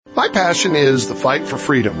My passion is the fight for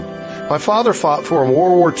freedom. My father fought for in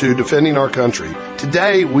World War II defending our country.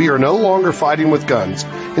 Today, we are no longer fighting with guns.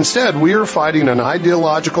 Instead, we are fighting an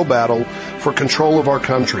ideological battle for control of our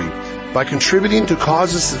country by contributing to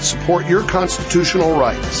causes that support your constitutional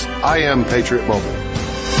rights. I am Patriot Mobile.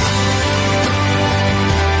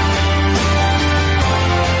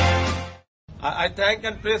 I thank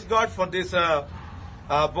and praise God for this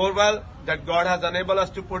borewell that God has enabled us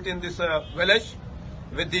to put in this village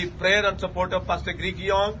with the prayer and support of Pastor Greg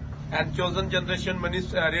Young and Chosen Generation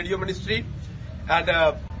Radio Ministry,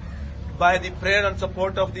 and by the prayer and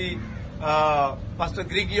support of the Pastor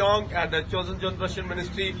Greg Young and the Chosen Generation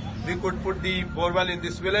Ministry, we could put the borewell in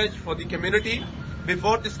this village for the community.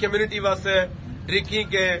 Before, this community was drinking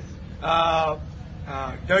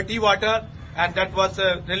dirty water, and that was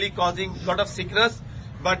really causing a lot of sickness.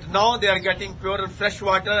 But now they are getting pure and fresh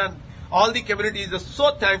water, and all the community is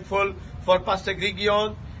so thankful for Pastor Greg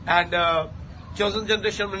Young and Chosen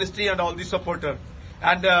Generation Ministry and all the supporters.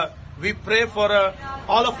 And we pray for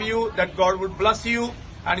all of you that God would bless you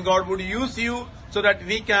and God would use you so that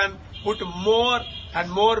we can put more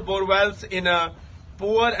and more borewells in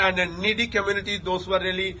poor and needy communities, those who are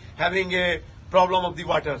really having a problem of the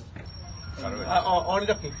water. And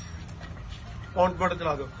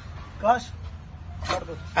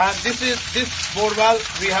this borewell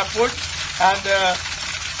we have put, and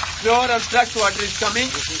pure and fresh water is coming,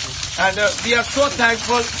 and we are so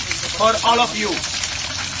thankful for all of you.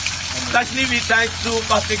 Especially we thank to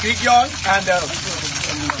Pastor Greg Young and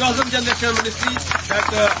Chosen Generation Ministry that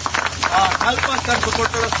help us and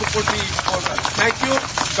support us to put the borewell. Thank you.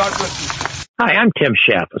 God bless you. Hi, I'm Tim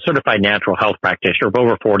Sheff, a certified natural health practitioner of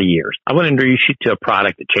over 40 years. I want to introduce you to a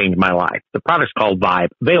product that changed my life. The product's called Vibe,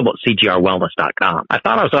 available at cgrwellness.com. I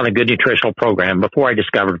thought I was on a good nutritional program before I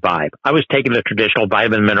discovered Vibe. I was taking the traditional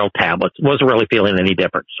vitamin mineral tablets, wasn't really feeling any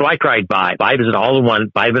different. So I tried Vibe. Vibe is an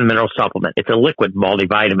all-in-one vitamin mineral supplement. It's a liquid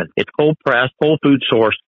multivitamin. It's cold-pressed, whole food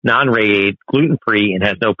sourced, non-radiated, gluten-free, and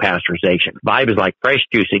has no pasteurization. Vibe is like fresh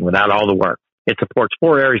juicing without all the work. It supports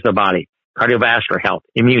 4 areas of the body: cardiovascular health,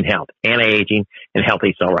 immune health, anti-aging, and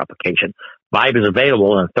healthy cell replication. Vibe is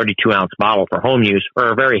available in a 32-ounce bottle for home use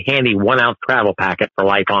or a very handy 1-ounce travel packet for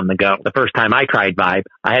life on the go. The first time I tried Vibe,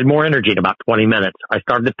 I had more energy in about 20 minutes. I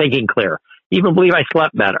started thinking clear. Even believe I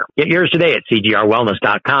slept better. Get yours today at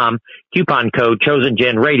cgrwellness.com. Coupon code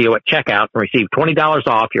ChosenGenRadio at checkout and receive $20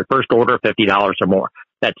 off your first order of $50 or more.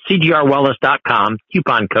 That's cgrwellness.com.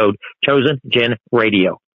 Coupon code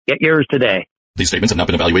ChosenGenRadio. Get yours today. These statements have not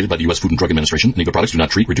been evaluated by the U.S. Food and Drug Administration. Any of the products do not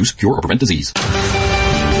treat, reduce, cure, or prevent disease.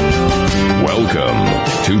 Welcome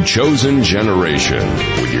to Chosen Generation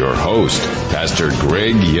with your host, Pastor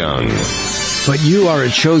Greg Young. But you are a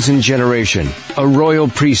chosen generation, a royal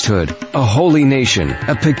priesthood, a holy nation,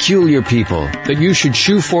 a peculiar people, that you should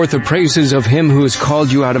shew forth the praises of him who has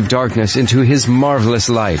called you out of darkness into his marvelous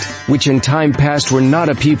light, which in time past were not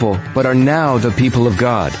a people, but are now the people of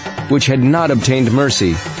God, which had not obtained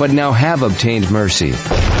mercy, but now have obtained mercy.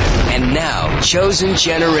 And now, Chosen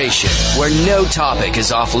Generation, where no topic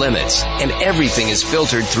is off limits and everything is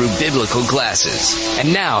filtered through biblical glasses.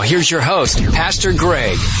 And now, here's your host, Pastor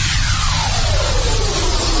Greg.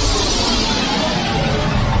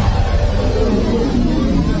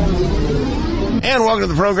 And welcome to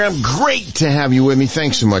the program. Great to have you with me.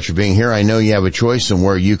 Thanks so much for being here. I know you have a choice in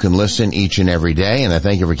where you can listen each and every day, and I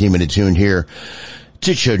thank you for keeping it tuned here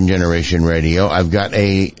to Chosen Generation Radio. I've got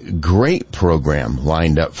a great program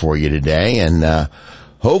lined up for you today, and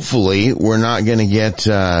hopefully we're not going to get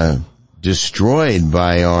destroyed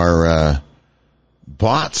by our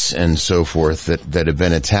bots and so forth that have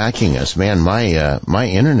been attacking us. Man, my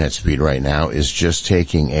internet speed right now is just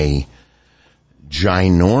taking a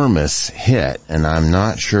ginormous hit, and I'm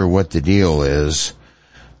not sure what the deal is.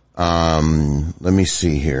 Let me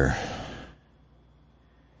see here.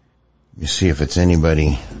 Let me see if it's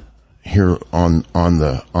anybody here on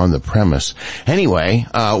the premise. Anyway,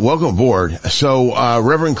 welcome aboard. So,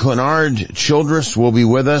 Reverend Clenard Childress will be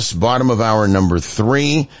with us, bottom of hour number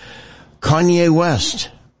 3. Kanye West,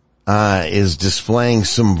 is displaying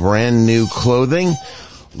some brand new clothing.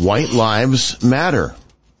 White Lives Matter.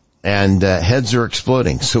 And heads are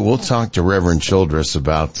exploding. So we'll talk to Reverend Childress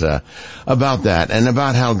about that and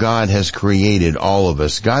about how God has created all of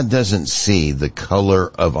us. God doesn't see the color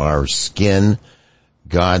of our skin.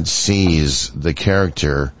 God sees the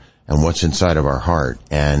character and what's inside of our heart.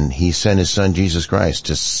 And he sent his son Jesus Christ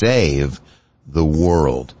to save the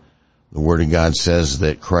world. The Word of God says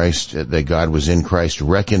that God was in Christ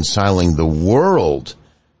reconciling the world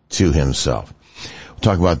to himself.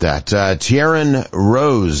 Talk about that. Tieran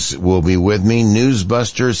Rose will be with me.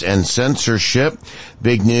 Newsbusters and censorship.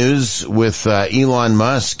 Big news with Elon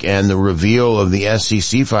Musk and the reveal of the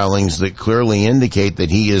SEC filings that clearly indicate that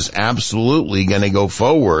he is absolutely going to go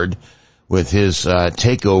forward with his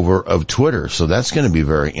takeover of Twitter. So that's going to be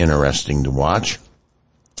very interesting to watch.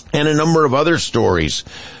 And a number of other stories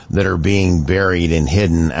that are being buried and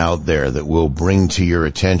hidden out there that we'll bring to your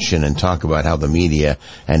attention and talk about how the media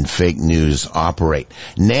and fake news operate.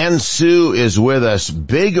 Nan Sue is with us.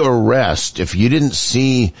 Big arrest. If you didn't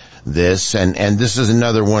see this, and this is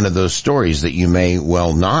another one of those stories that you may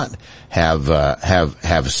well not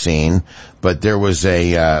have seen, but there was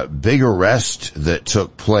a big arrest that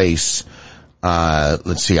took place.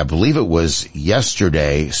 Let's see, I believe it was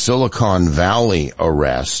yesterday, Silicon Valley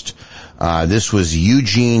arrest. This was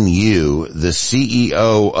Eugene Yu, the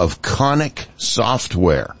CEO of Conic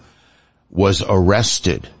Software, was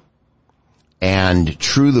arrested. And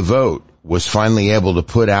True the Vote was finally able to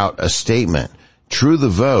put out a statement. True the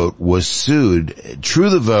Vote was sued.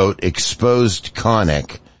 True the Vote exposed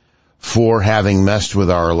Conic for having messed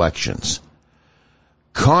with our elections.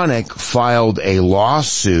 Conic filed a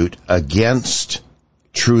lawsuit against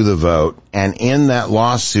True the Vote, and in that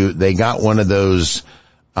lawsuit, they got one of those,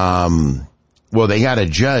 they got a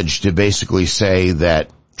judge to basically say that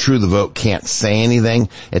True the Vote can't say anything.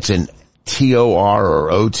 It's an TOR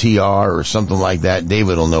or OTR or something like that.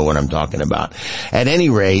 David will know what I'm talking about. At any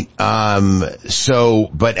rate, but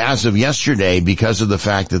as of yesterday, because of the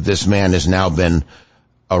fact that this man has now been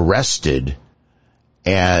arrested,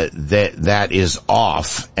 that is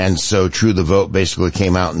off. And so True the Vote basically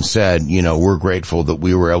came out and said, we're grateful that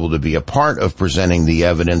we were able to be a part of presenting the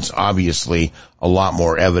evidence. Obviously, a lot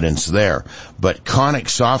more evidence there. But Conic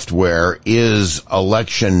Software is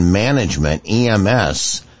election management,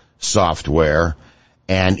 EMS software,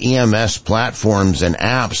 and EMS platforms and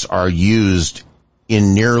apps are used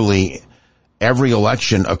in nearly every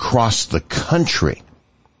election across the country.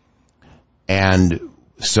 And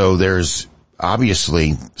so there's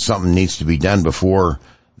obviously something needs to be done before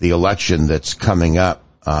the election that's coming up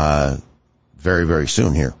very, very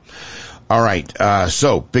soon here. All right,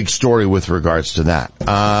 so big story with regards to that.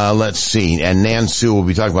 Let's see, and Nan Sue will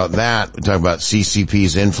be talking about that. We'll talk about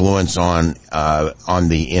CCP's influence on the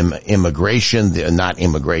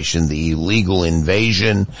the illegal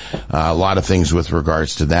invasion. A lot of things with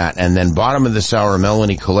regards to that. And then bottom of this hour,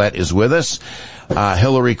 Melanie Collette is with us.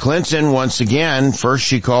 Hillary Clinton, once again, first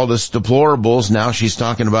she called us deplorables. Now she's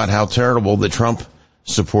talking about how terrible the Trump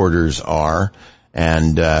supporters are.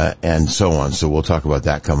 And so on. So we'll talk about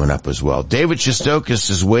that coming up as well. David Shestokas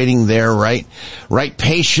is waiting there right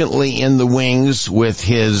patiently in the wings with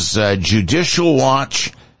his, Judicial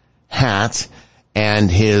Watch hat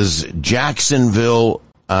and his Jacksonville,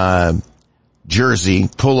 jersey,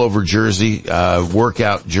 pullover jersey,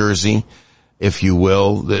 workout jersey, if you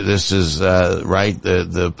will. This is,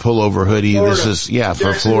 the pullover hoodie. Florida. This is,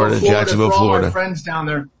 for Florida, Jacksonville, Florida. Our friends down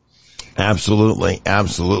there. Absolutely.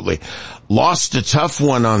 Lost a tough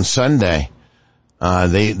one on Sunday.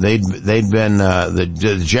 They'd been,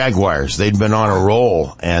 the Jaguars, they'd been on a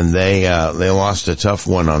roll and they lost a tough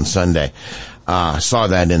one on Sunday. Saw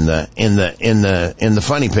that in the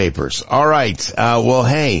funny papers. All right. Well,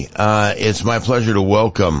 hey, it's my pleasure to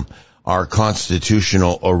welcome our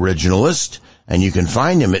constitutional originalist, and you can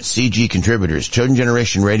find him at CG Contributors,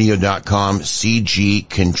 ChosenGenerationRadio.com, CG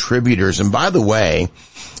Contributors. And by the way,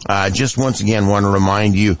 just once again want to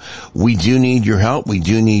remind you, we do need your help. We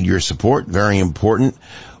do need your support. Very important.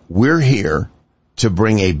 We're here to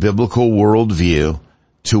bring a biblical worldview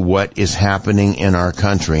to what is happening in our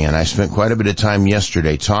country. And I spent quite a bit of time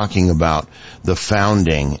yesterday talking about the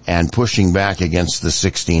founding and pushing back against the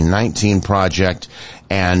 1619 Project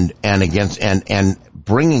and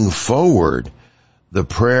bringing forward the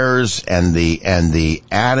prayers and the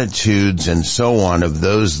attitudes and so on of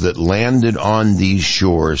those that landed on these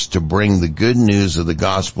shores to bring the good news of the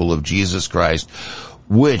gospel of Jesus Christ,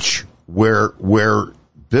 which where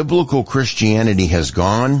biblical Christianity has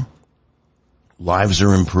gone, lives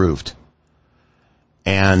are improved.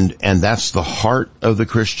 And that's the heart of the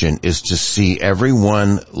Christian, is to see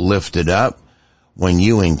everyone lifted up. When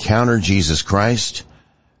you encounter Jesus Christ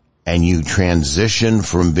and you transition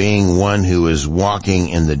from being one who is walking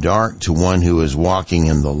in the dark to one who is walking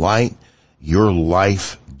in the light, your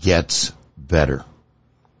life gets better.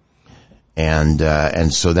 And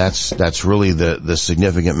so that's really the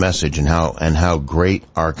significant message, and how great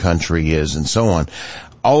our country is and so on.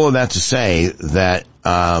 All of that to say that,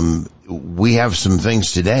 we have some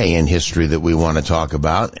things today in history that we want to talk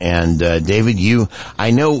about. And, David,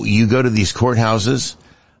 I know you go to these courthouses.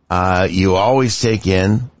 You always take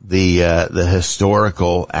in the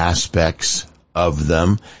historical aspects of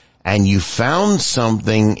them, and you found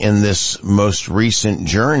something in this most recent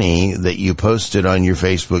journey that you posted on your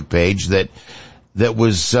Facebook page that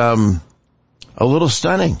was a little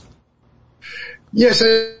stunning. Yes,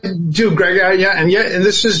 I do, Greg. And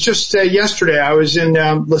this is just yesterday. I was in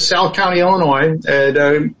LaSalle County, Illinois.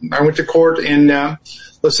 I went to court in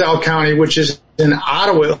LaSalle County, which is in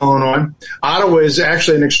Ottawa, Illinois. Ottawa is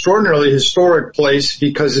actually an extraordinarily historic place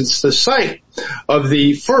because it's the site of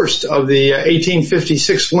the first of the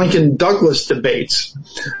 1856 Lincoln-Douglas debates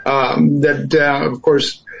that, of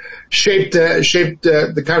course, shaped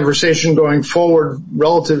the conversation going forward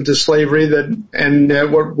relative to slavery and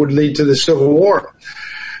what would lead to the Civil War.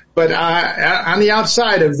 But on the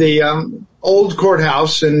outside of the old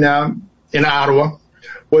courthouse in Ottawa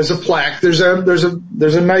was a plaque. There's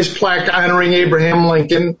a nice plaque honoring Abraham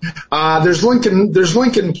Lincoln. There's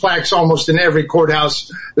Lincoln plaques almost in every courthouse.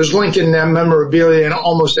 There's Lincoln memorabilia in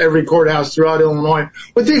almost every courthouse throughout Illinois,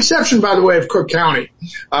 with the exception, by the way, of Cook County.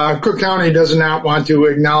 Cook County does not want to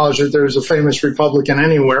acknowledge that there's a famous Republican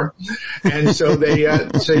anywhere, and so they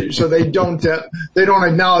don't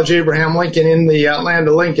acknowledge Abraham Lincoln in the land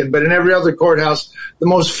of Lincoln. But in every other courthouse, the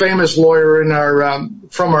most famous lawyer in our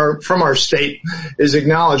from our state is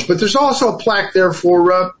acknowledged. But there's also a plaque there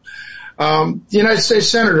for the United States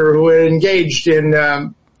Senator who had engaged in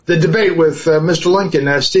the debate with Mr.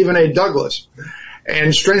 Lincoln, Stephen A. Douglas.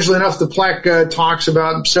 And strangely enough, the plaque talks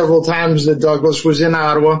about several times that Douglas was in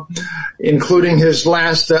Ottawa, including his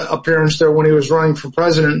last appearance there when he was running for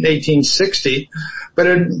president in 1860. But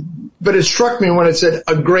it struck me when it said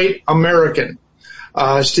a great American,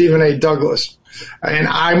 Stephen A. Douglas. And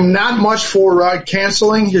I'm not much for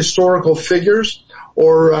canceling historical figures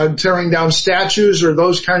or tearing down statues or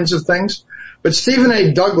those kinds of things. But Stephen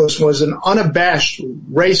A. Douglas was an unabashed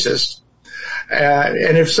racist.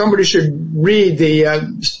 And if somebody should read the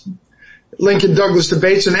Lincoln-Douglas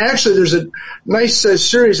debates, and actually there's a nice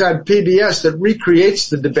series on PBS that recreates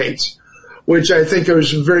the debates, which I think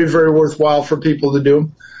is very, very worthwhile for people to do.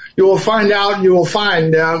 You will find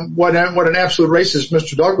what an absolute racist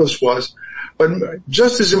Mr. Douglas was. But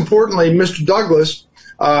just as importantly, Mr. Douglas,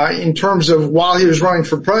 in terms of while he was running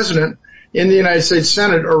for president in the United States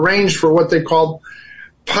Senate, arranged for what they called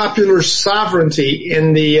popular sovereignty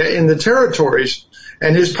in the territories.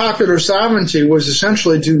 And his popular sovereignty was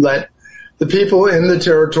essentially to let the people in the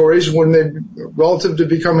territories, when they, relative to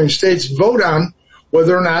becoming states, vote on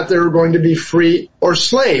whether or not they were going to be free or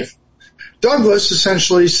slave. Douglas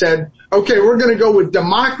essentially said, okay, we're going to go with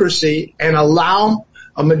democracy and allow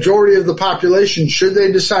a majority of the population, should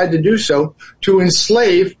they decide to do so, to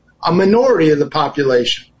enslave a minority of the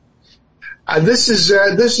population. This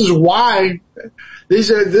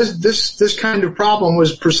kind of problem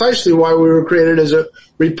was precisely why we were created as a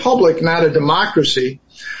republic, not a democracy.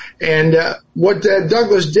 And what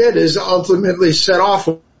Douglas did is ultimately set off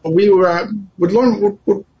what would learn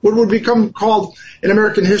what would become called in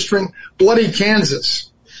American history Bloody Kansas.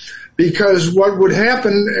 Because what would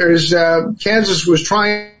happen is Kansas was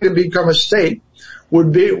trying to become a state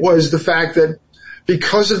was the fact that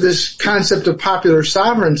because of this concept of popular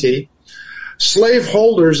sovereignty,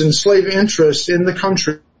 slaveholders and slave interests in the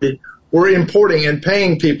country were importing and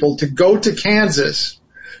paying people to go to Kansas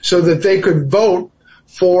so that they could vote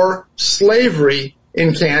for slavery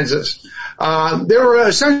in Kansas. They were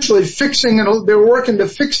essentially they were working to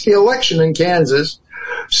fix the election in Kansas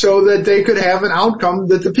so that they could have an outcome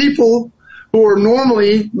that the people who are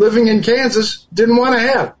normally living in Kansas didn't want to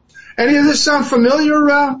have. Any of this sound familiar,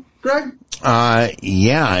 Greg?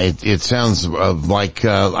 Yeah, it sounds like,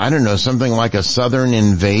 I don't know, something like a southern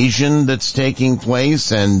invasion that's taking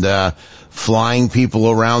place and, flying people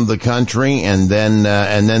around the country and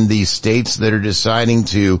then these states that are deciding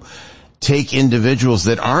to take individuals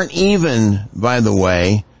that aren't even, by the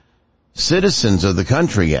way, citizens of the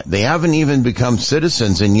country yet. They haven't even become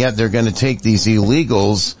citizens, and yet they're going to take these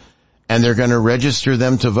illegals and they're going to register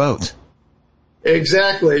them to vote.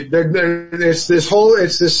 Exactly. It's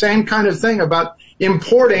the same kind of thing about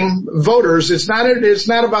importing voters. It's not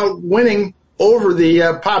about winning over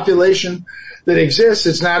the population that exists.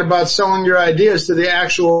 It's not about selling your ideas to the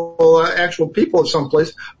actual people of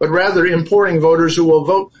someplace, but rather importing voters who will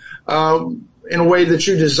vote in a way that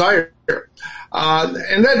you desire.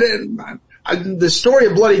 And then the story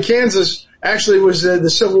of Bloody Kansas actually was the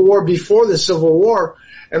Civil War before the Civil War,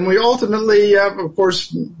 and we ultimately, of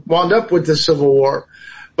course, wound up with the Civil War.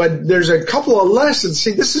 But there's a couple of lessons.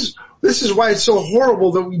 See, this is why it's so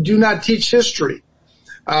horrible that we do not teach history,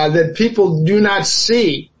 that people do not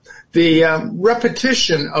see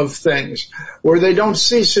repetition of things, where they don't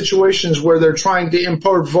see situations where they're trying to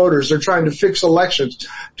import voters, they're trying to fix elections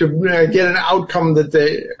to get an outcome that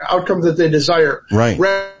they desire. Right.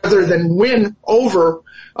 Rather than win over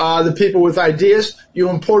the people with ideas, you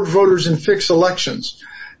import voters and fix elections.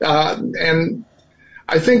 And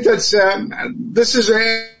I think that's this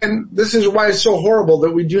is why it's so horrible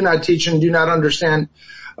that we do not teach and do not understand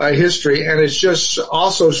history, and it's just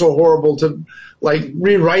also so horrible to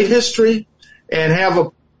rewrite history and have a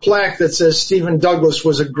plaque that says Stephen Douglas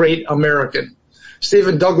was a great American.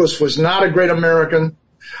 Stephen Douglas was not a great American.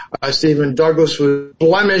 Stephen Douglas was a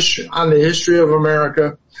blemish on the history of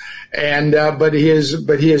America, and but he is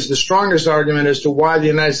the strongest argument as to why the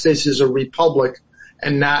United States is a republic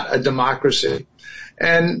and not a democracy.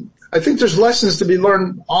 And I think there's lessons to be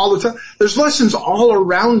learned all the time. There's lessons all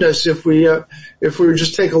around us if we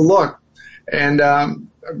just take a look. And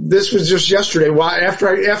this was just yesterday.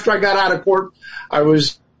 After I got out of court, I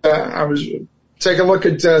was taking a look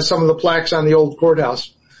at some of the plaques on the old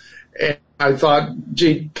courthouse, and I thought,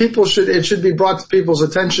 gee, it should be brought to people's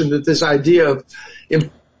attention that this idea of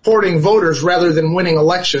importing voters rather than winning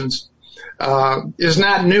elections is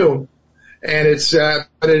not new. And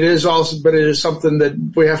but it is something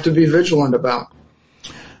that we have to be vigilant about.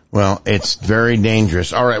 Well, it's very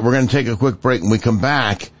dangerous. All right, we're going to take a quick break. When we come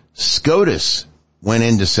back, SCOTUS went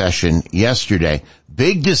into session yesterday.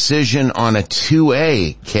 Big decision on a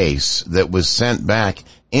 2A case that was sent back,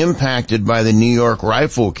 impacted by the New York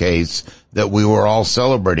rifle case that we were all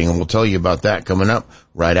celebrating. And we'll tell you about that coming up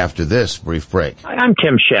right after this brief break. I'm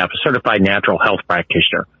Tim Sheff, a certified natural health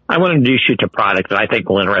practitioner. I want to introduce you to a product that I think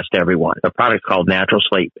will interest everyone. The product's called Natural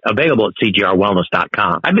Sleep, available at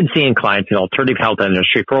CGRWellness.com. I've been seeing clients in the alternative health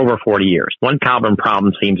industry for over 40 years. One common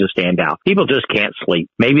problem seems to stand out. People just can't sleep.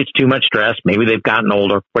 Maybe it's too much stress. Maybe they've gotten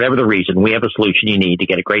older. Whatever the reason, we have a solution you need to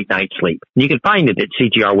get a great night's sleep. You can find it at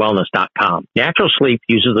CGRWellness.com. Natural Sleep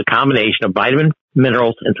uses a combination of vitamin,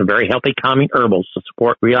 minerals, and some very healthy calming herbals to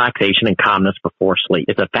support relaxation and calmness before sleep.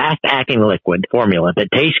 It's a fast-acting liquid formula that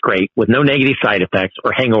tastes great with no negative side effects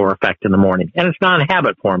or hangover effect in the morning. And it's not a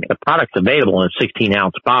habit formula. The product's available in a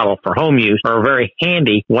 16-ounce bottle for home use or a very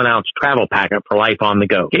handy 1-ounce travel packet for life on the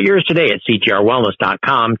go. Get yours today at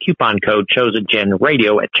CGRWellness.com. Coupon code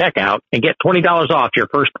ChosenGenRadio at checkout and get $20 off your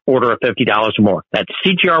first order of $50 or more. That's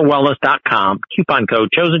CGRWellness.com. Coupon code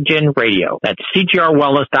ChosenGenRadio. That's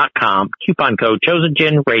CGRWellness.com. Coupon code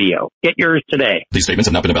ChosenGenRadio. Get yours today. These statements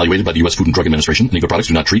have not been evaluated by the U.S. Food and Drug Administration. Legal products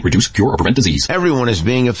do not treat, reduce, cure, or prevent disease. Everyone is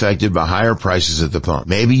being affected by higher prices at the pump.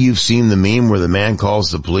 Maybe you've seen the meme where the man calls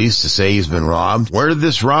the police to say he's been robbed. Where did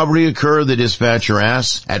this robbery occur? The dispatcher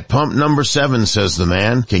asks. At pump number 7, says the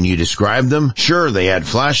man. Can you describe them? Sure, they had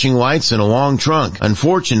flashing lights and a long trunk.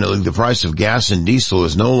 Unfortunately, the price of gas and diesel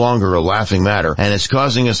is no longer a laughing matter, and it's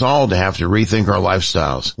causing us all to have to rethink our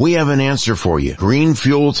lifestyles. We have an answer for you. Green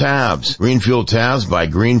Fuel Tabs. Green Fuel Tabs by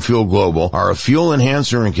Green Fuel Global are a fuel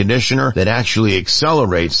enhancer and conditioner that actually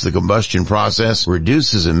accelerates the combustion process,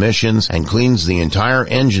 reduces emissions, and cleans the entire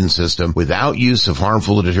engine system without use of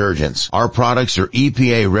harmful detergents. Our products are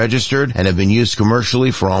EPA registered and have been used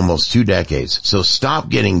commercially for almost 2 decades. So stop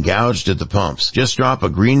getting gouged at the pumps. Just drop a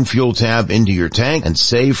Green Fuel Tab into your tank and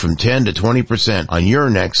save from 10 to 20% on your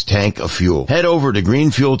next tank of fuel. Head over to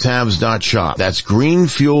greenfueltabs.shop. That's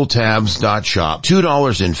greenfueltabs.shop.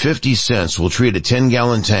 $2.50 will treat a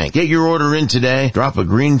 10-gallon tank. Get your order in today, drop a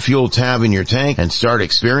Green Fuel Tab in your tank, and start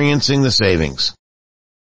experiencing the savings.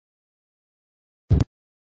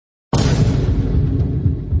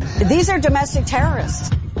 These are domestic terrorists.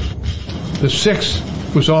 The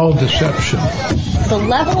 6th was all deception. The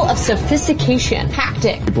level of sophistication,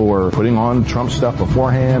 tactic. People were putting on Trump stuff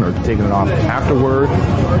beforehand or taking it off afterward.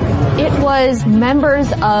 It was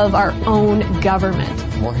members of our own government.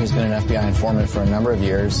 Jorge's been an FBI informant for a number of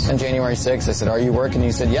years. On January 6th, I said, are you working?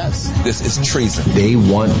 He said, yes. This is treason. They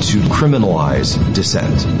want to criminalize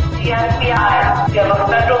dissent. The FBI, you have a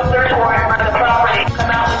federal search warrant for the property.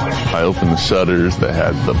 Come out. I opened the shutters that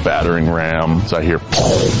had the battering ram, so I hear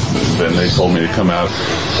boom. Then they told me to come out, a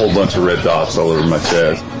whole bunch of red dots all over my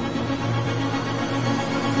chest.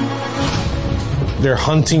 They're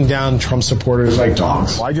hunting down Trump supporters like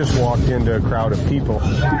dogs. I just walked into a crowd of people.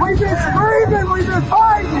 We've been screaming, we've been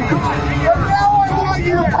fighting, and now I want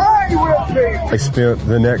you to pray with me. I spent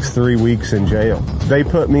the next 3 weeks in jail. They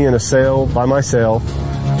put me in a cell by myself,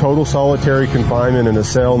 total solitary confinement in a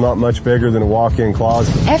cell not much bigger than a walk-in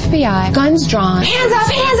closet. FBI, guns drawn. Hands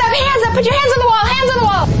up, hands up, hands up, put your hands on the wall, hands on the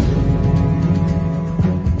wall.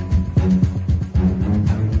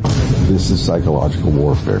 The This is psychological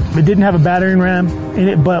warfare. It didn't have a battering ram in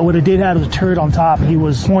it, but what it did have was a turret on top. He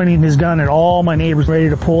was pointing his gun at all my neighbors, ready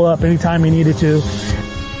to pull up anytime he needed to.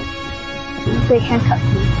 They handcuffed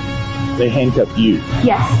me. They handcuffed you?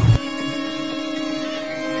 Yes.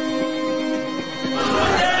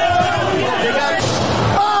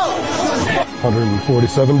 Oh!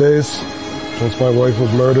 147 days since my wife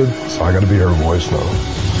was murdered, so I gotta be her voice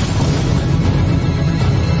now.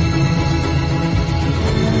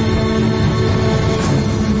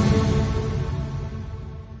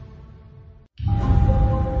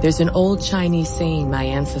 There's an old Chinese saying my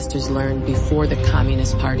ancestors learned before the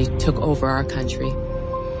Communist Party took over our country.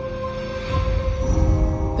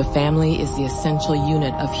 The family is the essential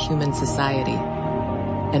unit of human society,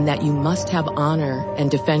 and that you must have honor and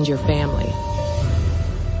defend your family.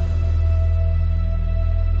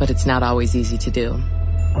 But it's not always easy to do.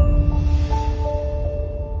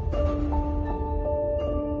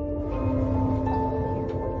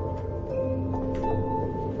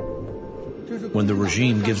 When the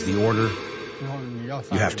regime gives the order,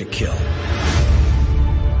 you have to kill.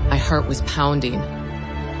 My heart was pounding.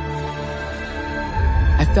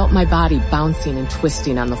 I felt my body bouncing and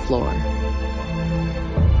twisting on the floor.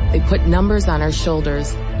 They put numbers on our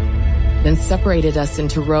shoulders, then separated us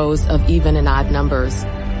into rows of even and odd numbers.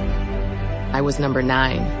 I was number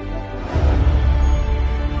 9.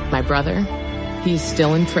 My brother, he's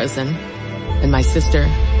still in prison, and my sister,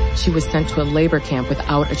 she was sent to a labor camp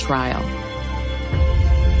without a trial.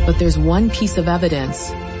 But there's one piece of evidence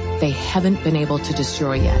they haven't been able to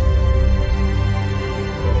destroy yet.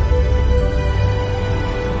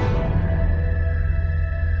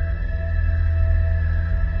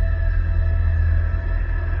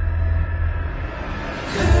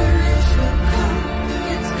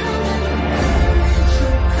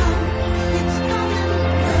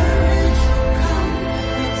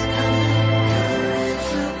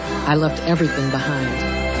 I left everything behind.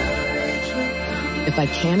 If I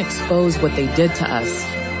can't expose what they did to us,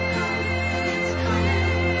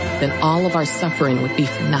 then all of our suffering would be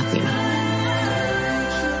for nothing.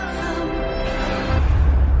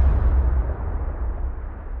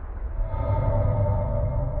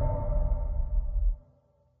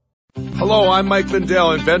 Hello, I'm Mike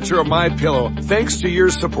Lindell, inventor of MyPillow. Thanks to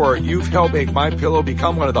your support, you've helped make MyPillow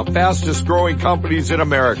become one of the fastest growing companies in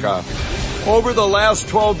America. Over the last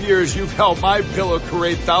 12 years, you've helped MyPillow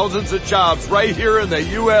create thousands of jobs right here in the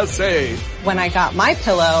USA. When I got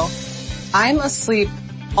MyPillow, I'm asleep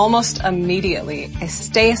almost immediately. I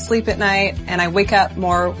stay asleep at night and I wake up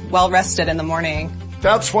more well-rested in the morning.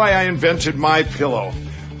 That's why I invented MyPillow.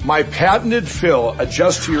 My patented fill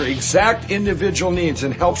adjusts to your exact individual needs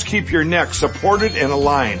and helps keep your neck supported and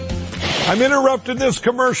aligned. I'm interrupting this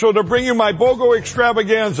commercial to bring you my BOGO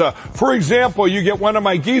extravaganza. For example, you get one of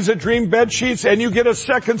my Giza Dream bed sheets and you get a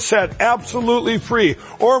second set absolutely free.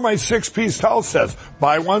 Or my 6-piece towel sets.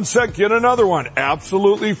 Buy one set, get another one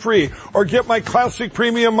absolutely free. Or get my classic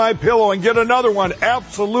premium MyPillow and get another one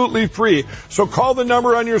absolutely free. So call the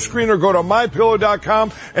number on your screen or go to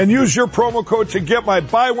MyPillow.com and use your promo code to get my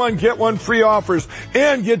buy one, get one free offers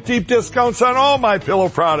and get deep discounts on all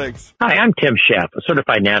MyPillow products. Hi, I'm Tim Sheff, a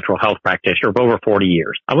certified natural health practitioner of over 40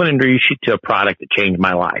 years. I want to introduce you to a product that changed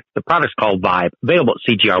my life. The product's called Vibe, available at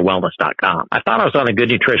CGRWellness.com. I thought I was on a good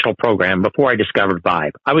nutritional program before I discovered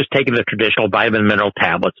Vibe. I was taking the traditional vitamin mineral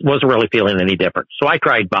tablets, wasn't really feeling any different. So I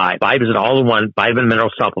tried Vibe. Vibe is an all-in-one vitamin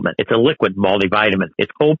mineral supplement. It's a liquid multivitamin.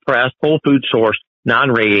 It's cold-pressed, whole food sourced,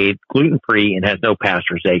 non-radiated, gluten-free, and has no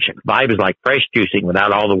pasteurization. Vibe is like fresh juicing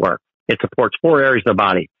without all the work. It supports 4 areas of the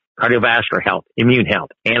body: cardiovascular health, immune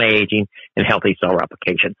health, anti-aging, and healthy cell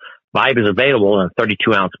replication. Vibe is available in a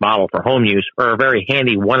 32-ounce bottle for home use or a very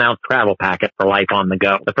handy 1-ounce travel packet for life on the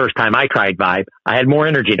go. The first time I tried Vibe, I had more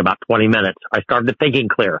energy in about 20 minutes. I started thinking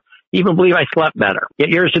clear. Even believe I slept better. Get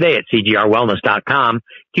yours today at CGRWellness.com.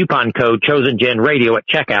 Coupon code ChosenGenRadio at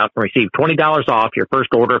checkout and receive $20 off your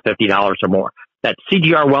first order of $50 or more. That's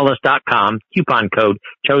CGRWellness.com. Coupon code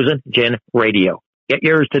ChosenGenRadio. Get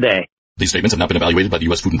yours today. These statements have not been evaluated by the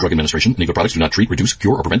U.S. Food and Drug Administration. Any of the products do not treat, reduce,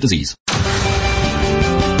 cure, or prevent disease.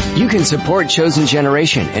 You can support Chosen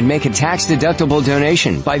Generation and make a tax-deductible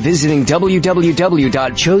donation by visiting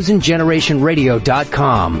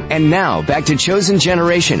www.chosengenerationradio.com. And now, back to Chosen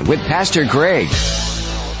Generation with Pastor Greg.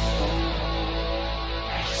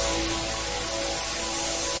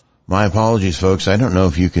 My apologies, folks. I don't know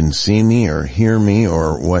if you can see me or hear me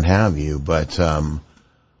or what have you, but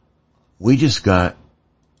we just got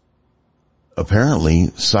apparently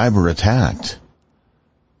cyber attacked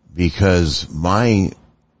because my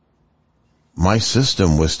my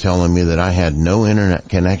system was telling me that I had no internet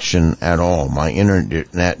connection at all. My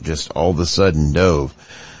internet just all of a sudden dove.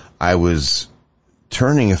 I was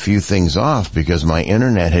turning a few things off because my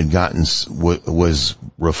internet had was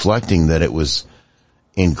reflecting that it was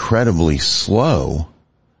incredibly slow.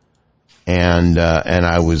 And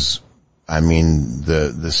the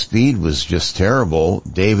speed was just terrible.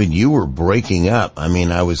 David, you were breaking up. I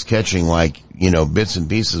mean, I was catching bits and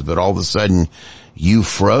pieces, but all of a sudden you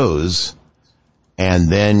froze and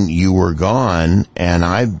then you were gone. And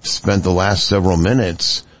I spent the last several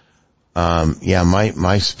minutes.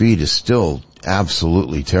 My speed is still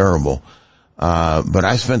absolutely terrible. But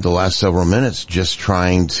I spent the last several minutes just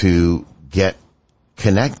trying to get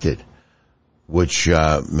connected, which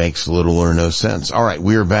makes little or no sense. All right,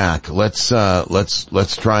 we're back. Let's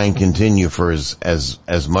try and continue for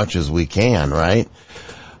as much as we can, right?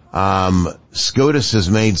 SCOTUS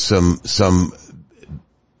has made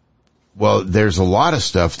there's a lot of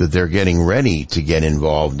stuff that they're getting ready to get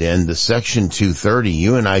involved in. The Section 230,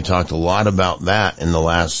 you and I talked a lot about that in the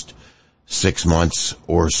last 6 months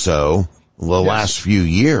or so, last few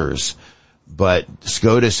years. But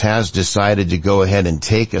SCOTUS has decided to go ahead and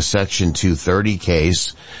take a Section 230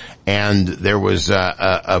 case, and there was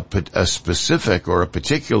a specific or a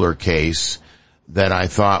particular case that I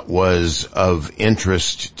thought was of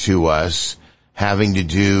interest to us, having to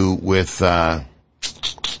do with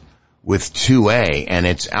 2A, and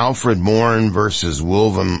it's Alfred Morin versus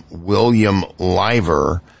William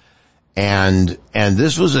Liver. And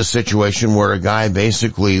this was a situation where a guy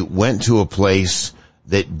basically went to a place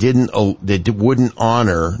that wouldn't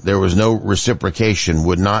honor, there was no reciprocation,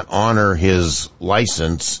 would not honor his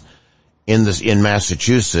license in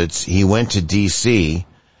Massachusetts. He went to DC.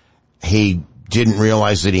 He didn't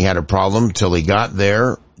realize that he had a problem till he got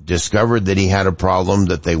there, discovered that he had a problem,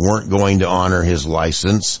 that they weren't going to honor his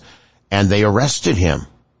license, and they arrested him.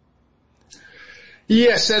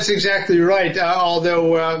 Yes, that's exactly right.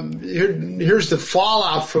 Although here's the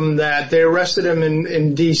fallout from that. They arrested him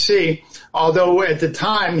in D.C., although at the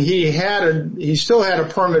time he still had a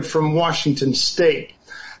permit from Washington State.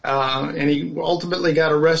 And he ultimately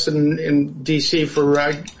got arrested in D.C.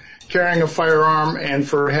 for carrying a firearm and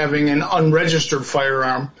for having an unregistered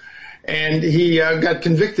firearm. And he got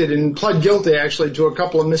convicted and pled guilty, actually, to a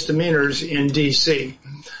couple of misdemeanors in D.C.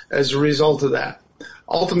 as a result of that.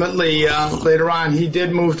 Ultimately, later on, he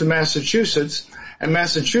did move to Massachusetts, and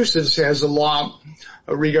Massachusetts has a law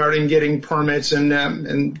regarding getting permits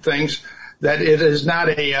and things that it is not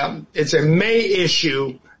it's a may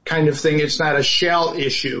issue kind of thing. It's not a shall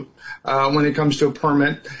issue when it comes to a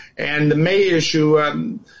permit. And the may issue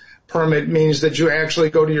permit means that you actually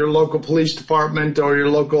go to your local police department or your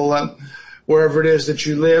local wherever it is that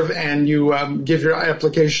you live, and you give your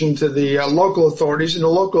application to the local authorities, and the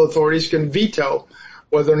local authorities can veto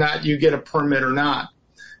whether or not you get a permit or not.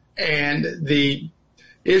 And the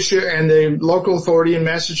local authority in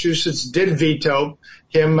Massachusetts did veto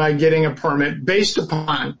him getting a permit based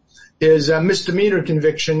upon his misdemeanor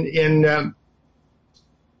conviction in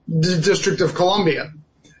the District of Columbia.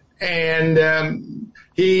 And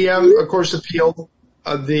he, of course, appealed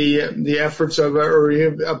the efforts he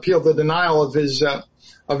appealed the denial of his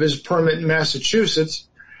permit in Massachusetts.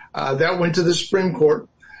 That went to the Supreme Court.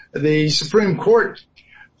 The Supreme Court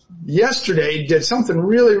yesterday did something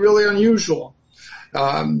really, really unusual.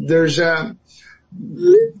 There's a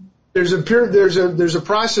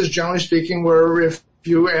process, generally speaking, where if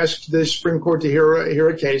you ask the Supreme Court to hear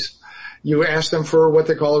a case, you ask them for what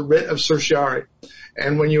they call a writ of certiorari.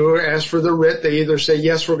 And when you ask for the writ, they either say,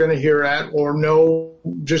 yes, we're going to hear that, or no,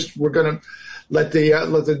 just we're going to let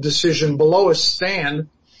the decision below us stand.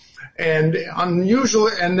 And unusual,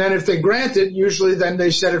 and then if they grant it, usually then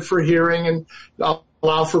they set it for hearing and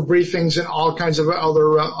allow for briefings and all kinds of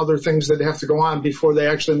other things that have to go on before they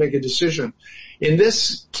actually make a decision. In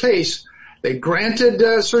this case, they granted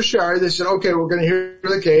certiorari. They said, okay, we're going to hear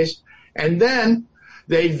the case. And then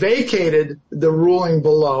they vacated the ruling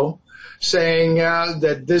below, saying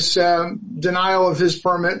that this denial of his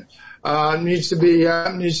permit needs to be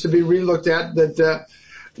relooked at, that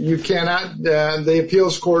you cannot, the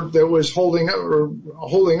appeals court that was holding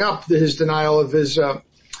up his denial of his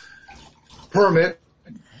permit,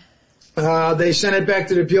 they sent it back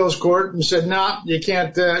to the appeals court and said, no, you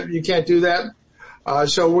can't do that.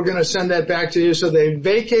 So we're going to send that back to you. So they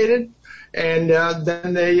vacated, and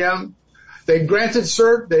then they granted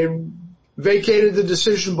cert, they vacated the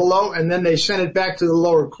decision below, and then they sent it back to the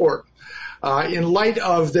lower court. In light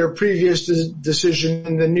of their previous decision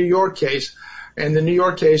in the New York case, and the New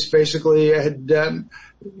York case basically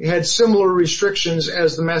had similar restrictions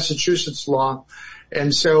as the Massachusetts law,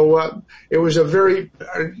 And so, it was a very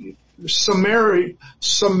summary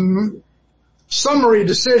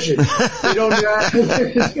decision. They don't,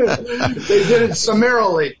 they did it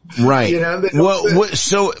summarily. Right. You know,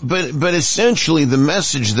 but essentially the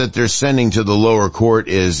message that they're sending to the lower court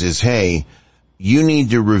is, hey, you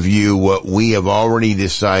need to review what we have already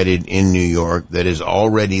decided in New York that is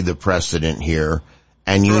already the precedent here,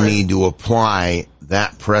 and you need to apply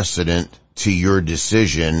that precedent to your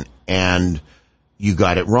decision, and you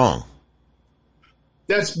got it wrong.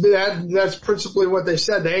 That's principally what they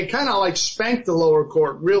said. They kind of like spanked the lower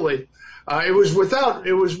court, really. It was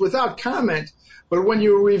without comment, but when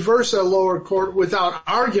you reverse a lower court without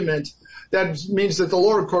argument, that means that the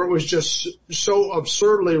lower court was just so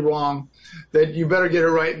absurdly wrong that you better get it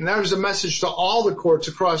right. And that was a message to all the courts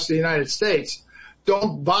across the United States.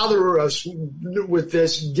 Don't bother us with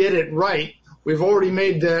this. Get it right. We've already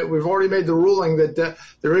made the ruling that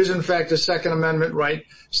there is in fact a Second Amendment right.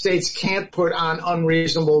 States can't put on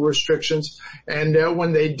unreasonable restrictions, and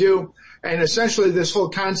when they do, and essentially this whole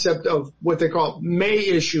concept of what they call may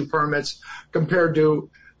issue permits compared to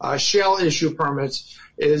shall issue permits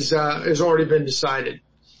is already been decided.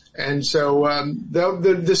 And so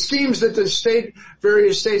the schemes that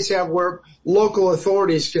various states have where local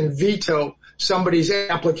authorities can veto somebody's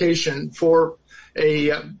application for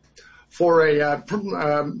a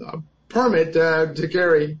permit to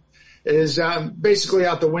carry is basically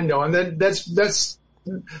out the window. And then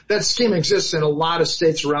that scheme exists in a lot of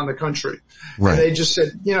states around the country. Right. And they just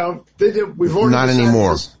said, we've already not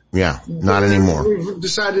anymore. Yeah, not anymore. We've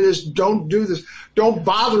decided this. Don't do this. Don't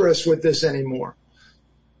bother us with this anymore.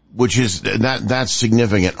 Which is, that's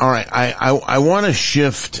significant. All right. I want to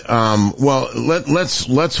shift,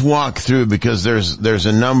 let's walk through, because there's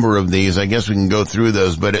a number of these. I guess we can go through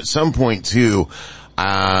those, but at some point too,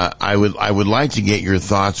 I would like to get your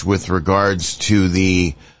thoughts with regards to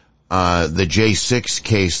the J6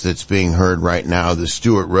 case that's being heard right now, the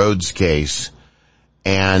Stewart Rhodes case.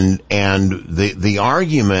 And the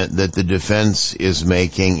argument that the defense is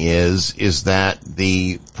making is that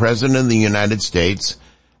the President of the United States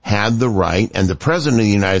had the right, and the President of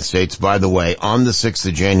the United States, by the way, on the 6th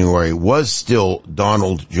of January was still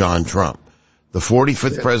Donald John Trump. The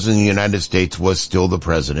 45th President of the United States was still the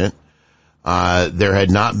President. There had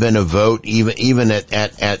not been a vote, even at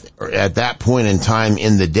that point in time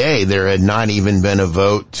in the day, there had not even been a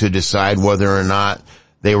vote to decide whether or not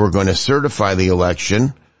they were going to certify the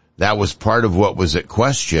election. That was part of what was at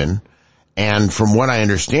question. And from what I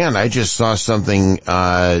understand, I just saw something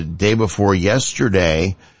day before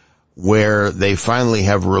yesterday where they finally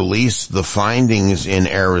have released the findings in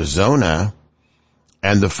Arizona,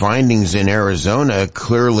 and the findings in Arizona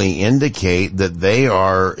clearly indicate that they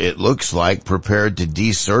are, it looks like, prepared to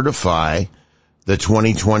decertify the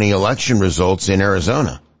 2020 election results in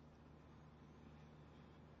Arizona.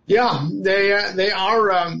 Yeah, they are.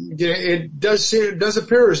 It does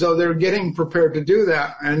appear as though they're getting prepared to do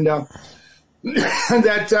that, and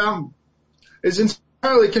that is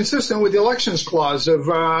entirely consistent with the elections clause of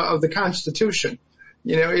the Constitution.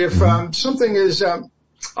 If something is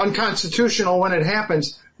unconstitutional when it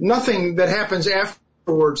happens, nothing that happens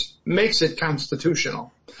afterwards makes it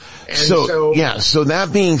constitutional. And so that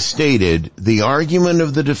being stated, the argument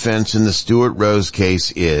of the defense in the Stewart Rhodes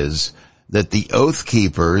case is that the Oath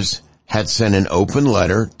Keepers had sent an open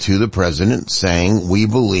letter to the president saying, we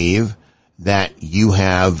believe that you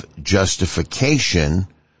have justification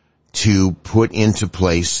to put into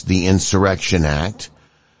place the Insurrection Act.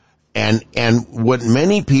 And what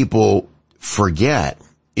many people forget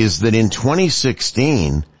is that in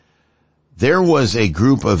 2016, there was a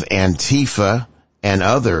group of Antifa and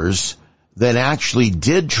others that actually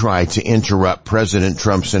did try to interrupt President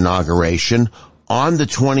Trump's inauguration on the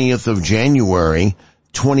 20th of January,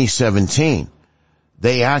 2017.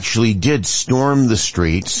 They actually did storm the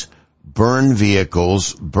streets, burn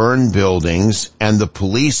vehicles, burn buildings, and the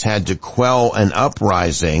police had to quell an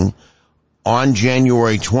uprising on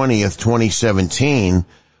January 20th, 2017,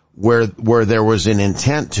 where there was an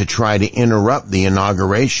intent to try to interrupt the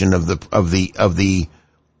inauguration of the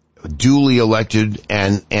duly elected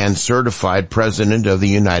and certified President of the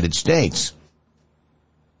United States.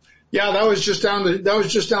 Yeah, that was just down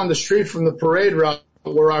the street from the parade route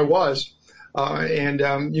where I was.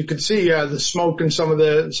 And you could see the smoke and some of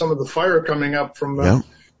the fire coming up from what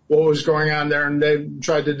was going on there, and they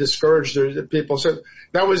tried to discourage the people. So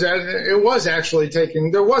there was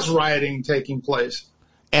rioting taking place.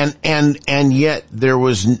 And yet there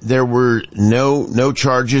were no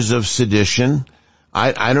charges of sedition.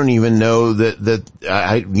 I don't even know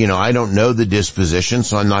I don't know the disposition,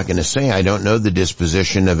 so I'm not going to say I don't know the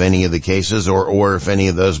disposition of any of the cases or if any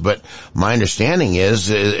of those, but my understanding is,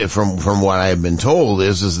 from what I have been told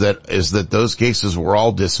is that those cases were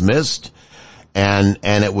all dismissed and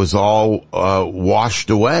it was all,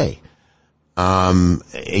 washed away. And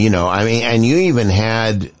you even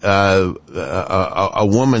had, a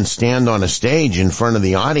woman stand on a stage in front of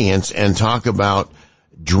the audience and talk about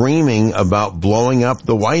dreaming about blowing up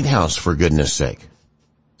the White House, for goodness sake.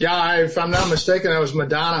 Yeah, if I'm not mistaken, that was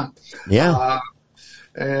Madonna. Yeah.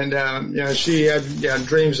 She had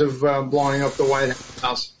dreams of blowing up the White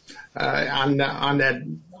House on that.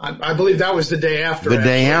 I believe that was the day after. The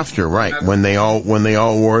day after, right? When they all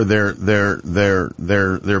wore their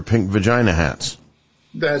pink vagina hats.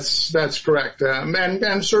 That's correct.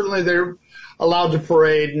 And certainly they're allowed to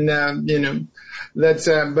parade, and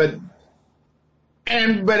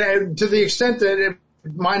but to the extent that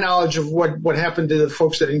my knowledge of what happened to the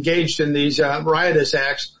folks that engaged in these riotous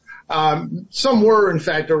acts, some were in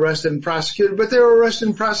fact arrested and prosecuted, but they were arrested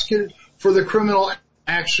and prosecuted for the criminal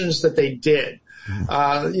actions that they did.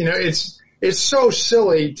 It's so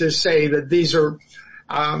silly to say that these are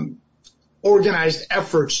organized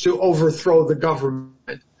efforts to overthrow the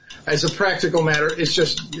government. As a practical matter, it's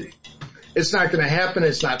not going to happen.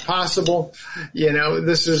 It's not possible.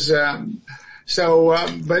 This is so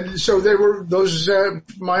there were those,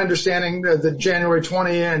 my understanding, the January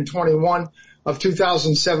 20 and 21 of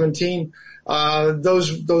 2017,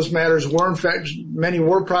 those matters were, in fact, many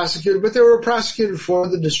were prosecuted, but they were prosecuted for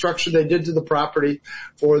the destruction they did to the property,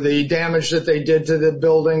 for the damage that they did to the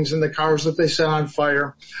buildings and the cars that they set on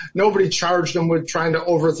fire. Nobody charged them with trying to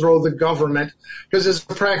overthrow the government, because as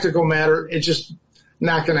a practical matter, it's just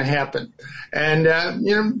not going to happen. And,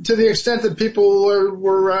 to the extent that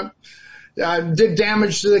people did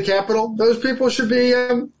damage to the Capitol, those people should be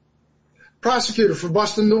prosecuted for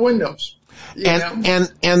busting the windows.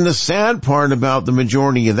 And the sad part about the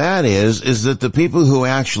majority of that is that the people who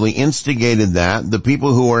actually instigated that, the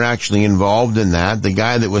people who were actually involved in that, the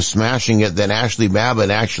guy that was smashing it that Ashley Babbitt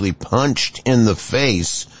actually punched in the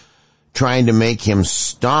face, trying to make him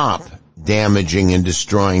stop damaging and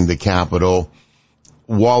destroying the Capitol,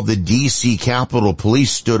 while the DC Capitol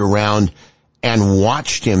Police stood around and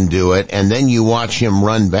watched him do it, and then you watch him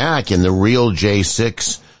run back in the real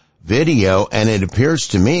J6 video, and it appears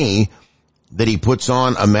to me that he puts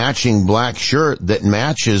on a matching black shirt that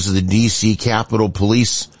matches the DC Capitol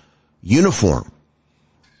Police uniform.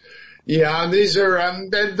 Yeah, these are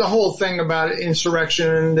the whole thing about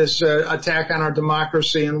insurrection and this attack on our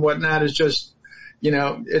democracy and whatnot is just,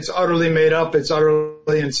 it's utterly made up. It's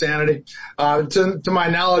utterly insanity. To my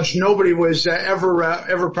knowledge, nobody was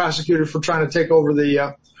ever prosecuted for trying to take over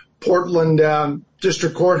the Portland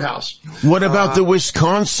District Courthouse. What about the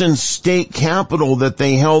Wisconsin state capitol that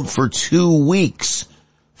they held for 2 weeks?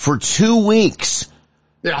 For 2 weeks.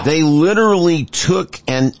 Yeah. They literally took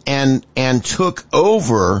and took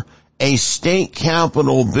over a state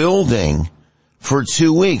capitol building for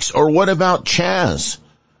 2 weeks. Or what about Chaz?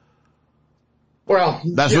 Well,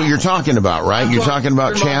 that's what you're talking about, right? You're talking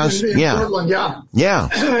about Chaz? In Portland, yeah. Yeah.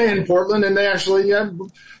 In Portland, and they actually,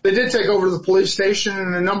 they did take over the police station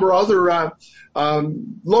and a number of other,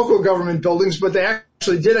 local government buildings, but they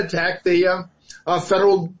actually did attack the,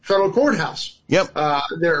 federal courthouse. Yep.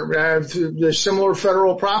 There's similar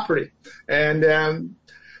federal property. And,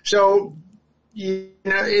 so,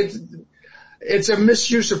 it's a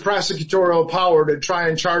misuse of prosecutorial power to try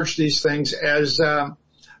and charge these things as,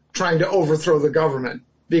 trying to overthrow the government,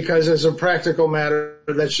 because as a practical matter,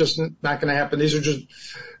 that's just not going to happen. These are just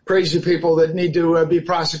crazy people that need to be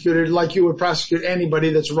prosecuted like you would prosecute anybody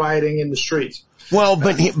that's rioting in the streets. Well,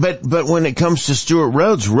 but when it comes to Stewart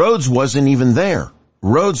Rhodes, Rhodes wasn't even there.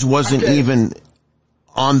 Rhodes wasn't even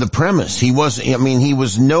on the premise. He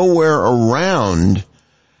was nowhere around.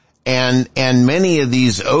 And many of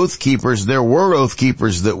these Oath Keepers, there were Oath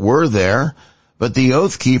Keepers that were there, but the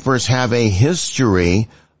Oath Keepers have a history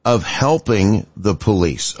of helping the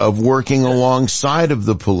police, of working alongside of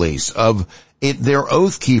the police, they're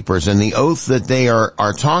Oath Keepers, and the oath that they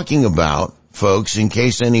are talking about, folks, in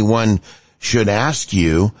case anyone should ask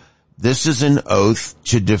you, this is an oath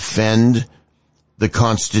to defend the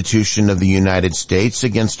Constitution of the United States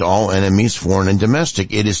against all enemies, foreign and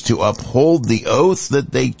domestic. It is to uphold the oath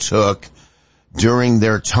that they took during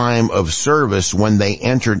their time of service when they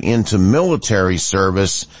entered into military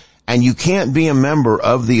service. And you can't be a member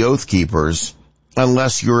of the Oath Keepers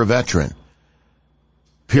unless you're a veteran.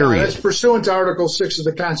 Period. Yeah, that's pursuant to Article 6 of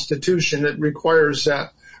the Constitution. It requires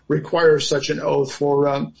requires such an oath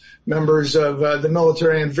for members of the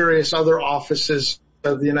military and various other offices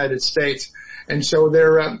of the United States. And so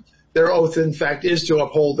their oath, in fact, is to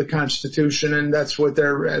uphold the Constitution, and that's what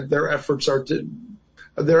their efforts are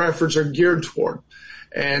geared toward.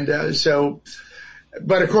 And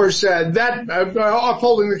but of course, that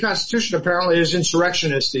upholding the Constitution apparently is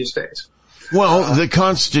insurrectionist these days. Well, the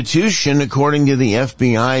Constitution, according to the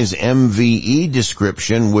FBI's MVE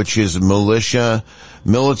description, which is militia,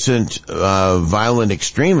 militant, violent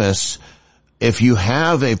extremists, if you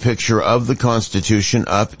have a picture of the Constitution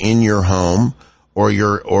up in your home, or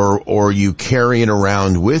you carry it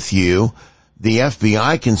around with you, the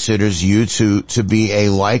FBI considers you to be a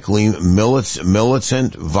likely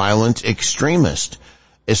militant, violent extremist.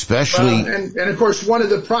 Especially, and of course, one of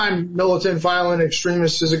the prime militant violent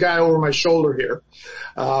extremists is a guy over my shoulder here.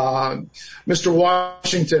 Mr.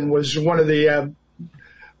 Washington was one of the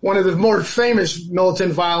more famous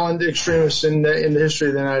militant violent extremists in the history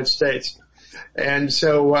of the United States. And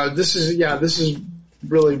so, this is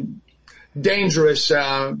really dangerous,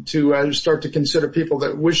 to start to consider people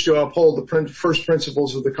that wish to uphold the first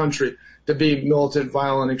principles of the country to be militant,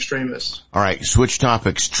 violent extremists. All right, switch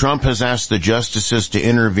topics. Trump has asked the justices to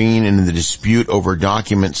intervene in the dispute over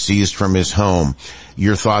documents seized from his home.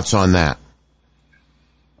 Your thoughts on that?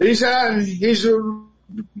 He's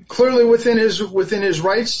clearly within his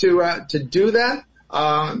rights to do that,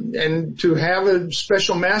 and to have a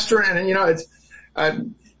special master. And it's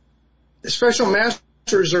special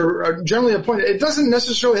masters are generally appointed. It doesn't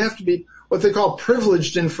necessarily have to be what they call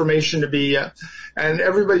privileged information to be, and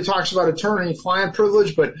everybody talks about attorney-client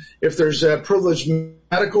privilege, but if there's privileged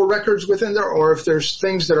medical records within there, or if there's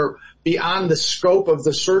things that are beyond the scope of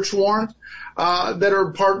the search warrant, that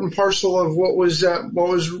are part and parcel of what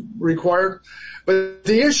was required. But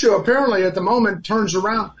the issue apparently at the moment turns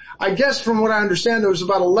around. I guess from what I understand, there was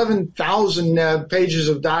about 11,000 pages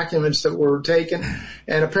of documents that were taken,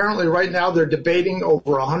 and apparently right now they're debating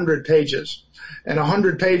over 100 pages. And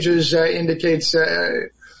 100 pages indicates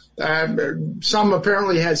some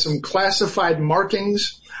apparently had some classified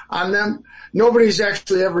markings on them. Nobody's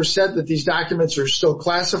actually ever said that these documents are still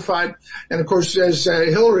classified. And of course, as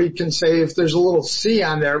Hillary can say, if there's a little C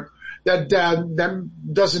on there, that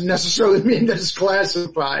doesn't necessarily mean that it's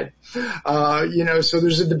classified. So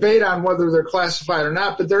there's a debate on whether they're classified or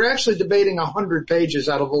not, but they're actually debating 100 pages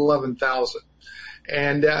out of 11,000.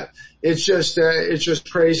 And it's just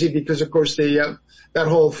crazy because, of course, that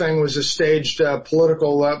whole thing was a staged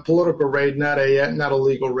political raid, not a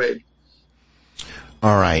legal raid.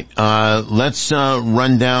 All right. Let's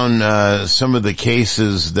run down some of the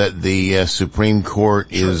cases that the Supreme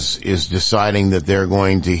Court is deciding that they're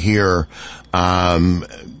going to hear.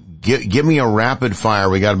 Give me a rapid fire.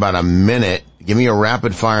 We got about a minute. Give me a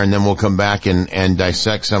rapid fire, and then we'll come back and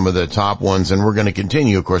dissect some of the top ones. And we're going to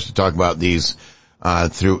continue, of course, to talk about these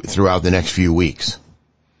throughout the next few weeks.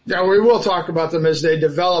 Yeah, we will talk about them as they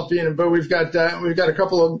develop, but we've got a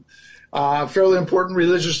couple of fairly important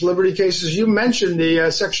religious liberty cases. You mentioned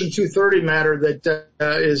the Section 230 matter that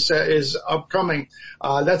is upcoming.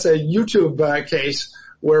 That's a YouTube case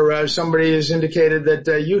where somebody has indicated that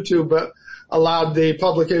YouTube allowed the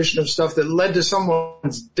publication of stuff that led to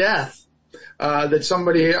someone's death, that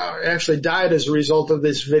somebody actually died as a result of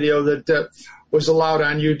this video that was allowed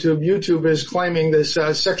on YouTube. YouTube is claiming this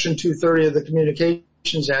Section 230 of the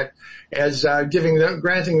Communications Act as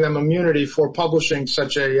granting them immunity for publishing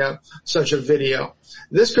such a video.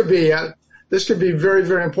 This could be very,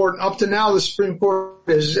 very important. Up to now, the Supreme Court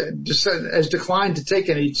has declined to take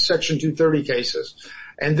any Section 230 cases,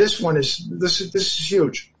 and this is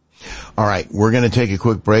huge. All right, we're going to take a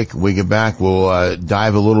quick break. When we get back, we'll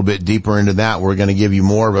dive a little bit deeper into that. We're going to give you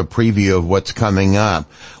more of a preview of what's coming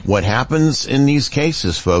up. What happens in these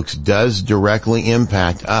cases, folks, does directly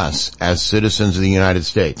impact us as citizens of the United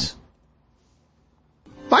States.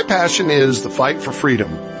 My passion is the fight for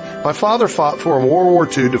freedom. My father fought for in World War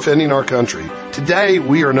II defending our country. Today,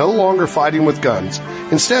 we are no longer fighting with guns.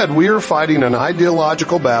 Instead, we are fighting an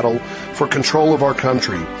ideological battle for control of our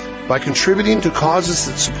country. By contributing to causes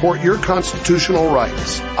that support your constitutional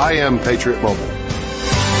rights. I am Patriot Mobile.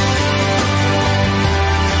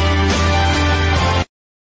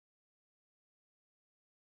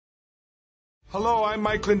 Hello, I'm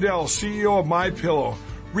Mike Lindell, CEO of MyPillow.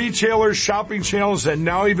 Retailers, shopping channels, and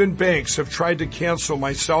now even banks have tried to cancel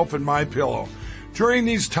myself and MyPillow. During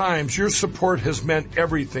these times, your support has meant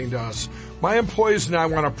everything to us. My employees and I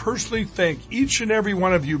want to personally thank each and every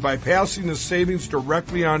one of you by passing the savings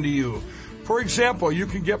directly on to you. For example, you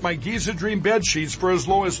can get my Giza Dream bed sheets for as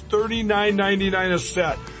low as $39.99 a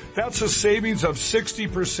set. That's a savings of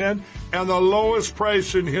 60% and the lowest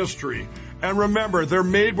price in history. And remember, they're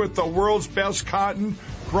made with the world's best cotton,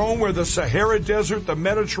 grown where the Sahara Desert, the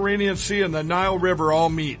Mediterranean Sea, and the Nile River all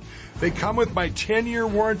meet. They come with my 10-year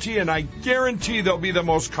warranty, and I guarantee they'll be the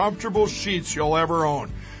most comfortable sheets you'll ever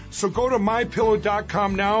own. So go to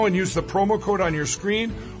MyPillow.com now and use the promo code on your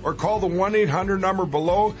screen, or call the 1-800 number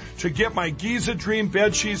below to get my Giza Dream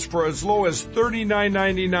bed sheets for as low as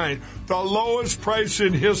 $39.99, the lowest price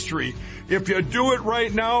in history. If you do it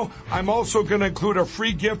right now, I'm also going to include a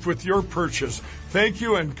free gift with your purchase. Thank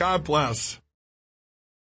you, and God bless.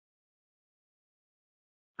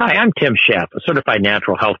 Hi, I'm Tim Sheff, a certified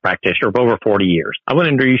natural health practitioner of over 40 years. I want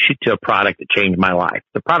to introduce you to a product that changed my life.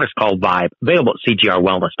 The product's called Vibe, available at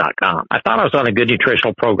CGRWellness.com. I thought I was on a good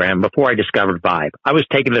nutritional program before I discovered Vibe. I was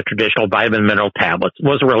taking the traditional vitamin mineral tablets,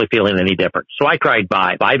 wasn't really feeling any different. So I tried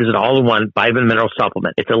Vibe. Vibe is an all-in-one vitamin mineral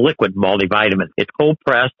supplement. It's a liquid multivitamin. It's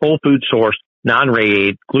cold-pressed, whole food sourced,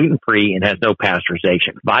 non-radiated, gluten-free, and has no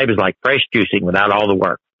pasteurization. Vibe is like fresh juicing without all the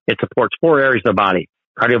work. It supports 4 areas of the body: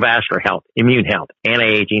 cardiovascular health, immune health,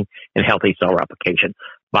 anti-aging, and healthy cell replication.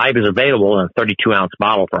 Vibe is available in a 32-ounce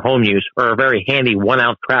bottle for home use or a very handy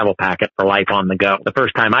 1-ounce travel packet for life on the go. The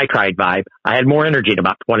first time I tried Vibe, I had more energy in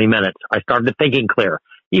about 20 minutes. I started thinking clear.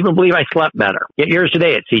 Even believe I slept better. Get yours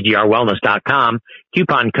today at CGRWellness.com.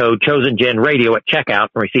 Coupon code ChosenGenRadio at checkout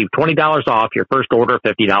and receive $20 off your first order of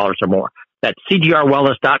 $50 or more. That's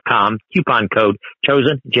CGRWellness.com. Coupon code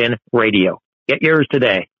ChosenGenRadio. Get yours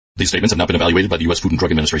today. These statements have not been evaluated by the U.S. Food and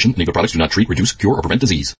Drug Administration. Any of the products do not treat, reduce, cure, or prevent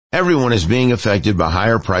disease. Everyone is being affected by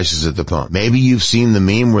higher prices at the pump. Maybe you've seen the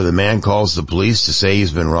meme where the man calls the police to say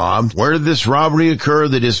he's been robbed. Where did this robbery occur?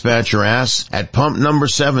 The dispatcher asks. At pump number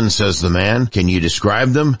 7, says the man. Can you describe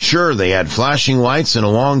them? Sure, they had flashing lights and a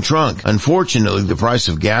long trunk. Unfortunately, the price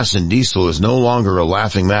of gas and diesel is no longer a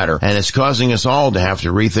laughing matter, and it's causing us all to have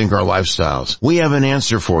to rethink our lifestyles. We have an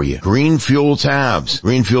answer for you. Green Fuel Tabs.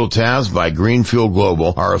 Green Fuel Tabs by Green Fuel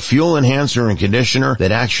Global are a fuel enhancer and conditioner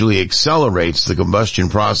that actually accelerates the combustion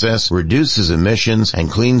process, reduces emissions, and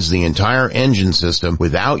cleans the entire engine system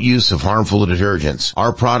without use of harmful detergents.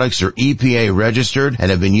 Our products are EPA registered and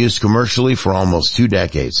have been used commercially for almost 2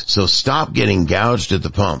 decades. So stop getting gouged at the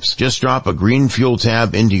pumps. Just drop a Green Fuel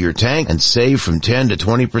Tab into your tank and save from 10 to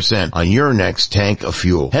 20% on your next tank of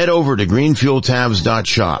fuel. Head over to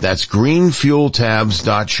greenfueltabs.shop. That's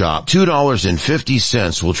greenfueltabs.shop.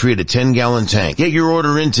 $2.50 will treat a 10-gallon tank. Get your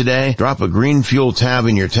order in today. Drop a Green Fuel Tab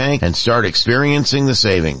in your tank and start experiencing the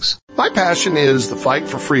savings. My passion is the fight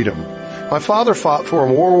for freedom. My father fought for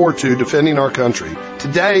in World War II defending our country.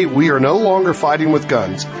 Today, we are no longer fighting with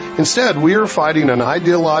guns. Instead, we are fighting an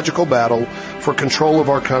ideological battle for control of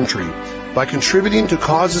our country by contributing to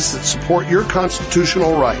causes that support your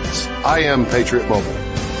constitutional rights. I am Patriot Mobile.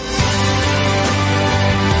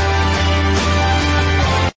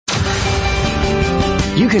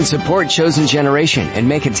 You can support Chosen Generation and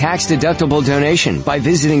make a tax-deductible donation by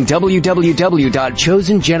visiting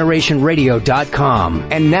www.chosengenerationradio.com.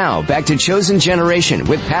 And now, back to Chosen Generation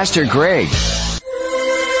with Pastor Greg.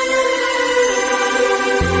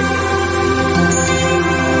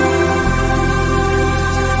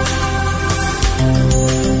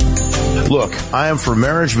 Look, I am for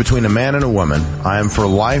marriage between a man and a woman. I am for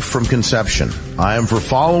life from conception. I am for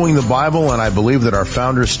following the Bible, and I believe that our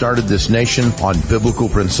founders started this nation on biblical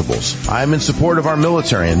principles. I am in support of our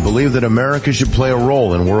military and believe that America should play a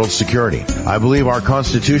role in world security. I believe our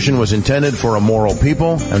Constitution was intended for a moral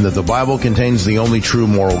people and that the Bible contains the only true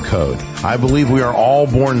moral code. I believe we are all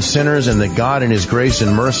born sinners and that God in His grace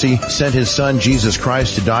and mercy sent His Son Jesus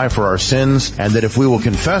Christ to die for our sins, and that if we will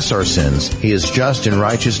confess our sins, He is just and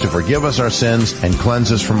righteous to forgive us our sins and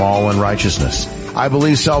cleanse us from all unrighteousness. I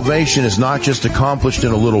believe salvation is not just accomplished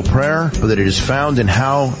in a little prayer, but that it is found in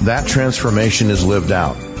how that transformation is lived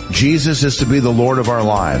out. Jesus is to be the Lord of our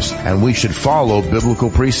lives, and we should follow biblical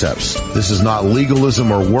precepts. This is not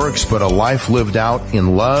legalism or works, but a life lived out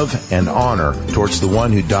in love and honor towards the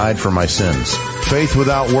one who died for my sins. Faith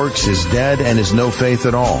without works is dead and is no faith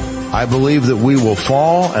at all. I believe that we will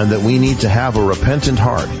fall and that we need to have a repentant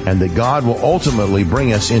heart, and that God will ultimately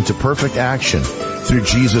bring us into perfect action through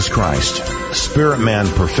Jesus Christ. Spirit man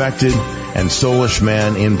perfected and soulish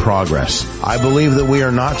man in progress. I believe that we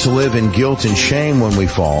are not to live in guilt and shame when we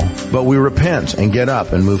fall, but we repent and get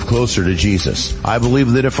up and move closer to Jesus. I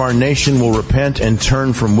believe that if our nation will repent and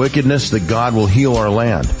turn from wickedness, that God will heal our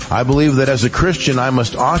land. I believe that as a Christian I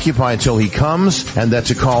must occupy till He comes, and that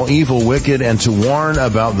to call evil wicked and to warn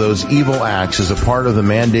about those evil acts is a part of the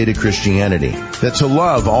mandated Christianity. That to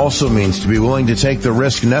love also means to be willing to take the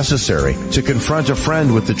risk necessary to confront a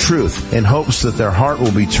friend with the truth in hopes that their heart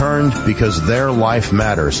will be turned because because their life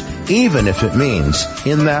matters, even if it means,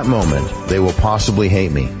 in that moment, they will possibly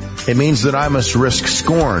hate me. It means that I must risk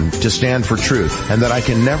scorn to stand for truth, and that I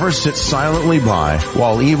can never sit silently by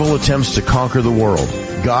while evil attempts to conquer the world.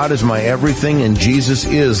 God is my everything, and Jesus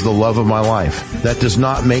is the love of my life. That does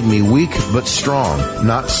not make me weak but strong,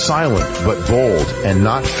 not silent but bold, and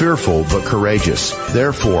not fearful but courageous.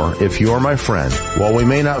 Therefore, if you are my friend, while we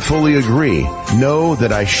may not fully agree, know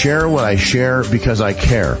that I share what I share because I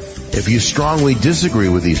care. If you strongly disagree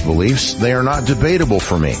with these beliefs, they are not debatable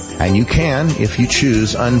for me, and you can, if you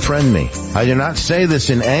choose, unfriend me. I do not say this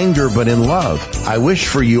in anger, but in love. I wish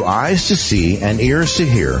for you eyes to see and ears to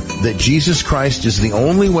hear that Jesus Christ is the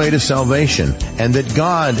only way to salvation, and that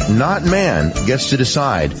God, not man, gets to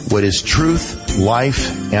decide what is truth,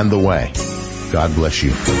 life, and the way. God bless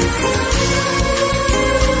you.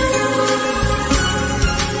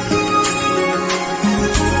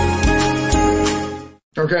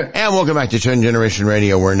 Okay. And welcome back to Chosen Generation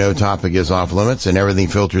Radio, where no topic is off limits and everything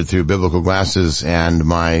filtered through biblical glasses, and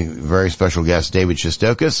my very special guest, David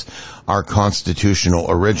Shestokas, our constitutional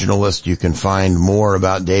originalist. You can find more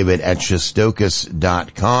about David at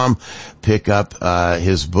Shestokas.com. Pick up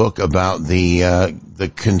his book about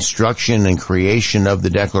the construction and creation of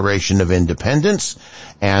the Declaration of Independence,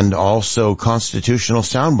 and also constitutional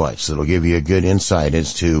soundbites that'll give you a good insight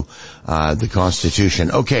as to the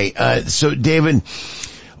Constitution. Okay, so David,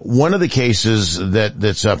 one of the cases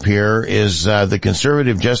that's up here is the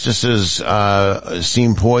conservative justices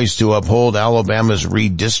seem poised to uphold Alabama's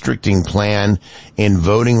redistricting plan in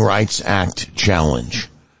Voting Rights Act challenge.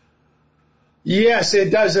 Yes,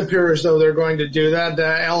 it does appear as though they're going to do that.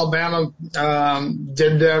 Alabama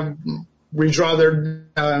did redraw their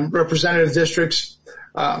representative districts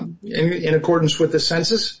in accordance with the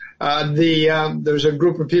census. There's a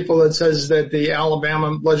group of people that says that the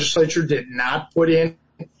Alabama legislature did not put in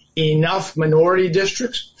enough minority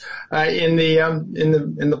districts in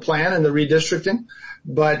the plan and the redistricting,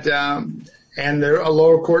 but and a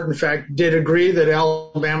lower court, in fact, did agree that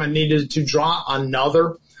Alabama needed to draw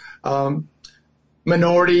another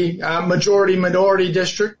majority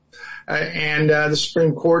district, and the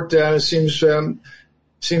Supreme Court seems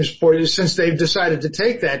poised, since they've decided to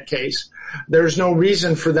take that case. There's no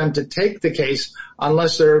reason for them to take the case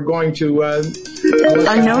unless they're going to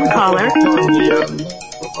unknown caller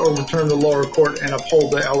overturn the lower court and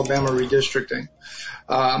uphold the Alabama redistricting,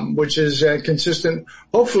 which is consistent.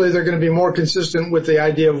 Hopefully they're going to be more consistent with the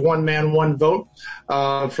idea of one man, one vote,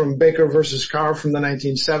 from Baker versus Carr from the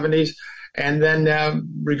 1970s. And then,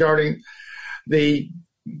 regarding the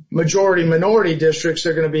majority-minority districts,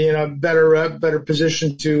 they're going to be in a better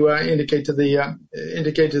position to indicate to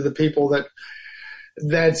the people that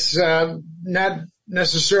that's not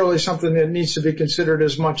necessarily something that needs to be considered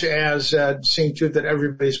as much as seeing to it that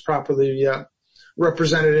everybody's properly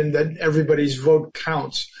represented and that everybody's vote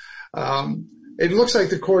counts. It looks like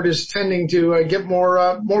the court is tending to get more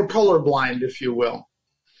colorblind, if you will,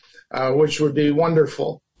 which would be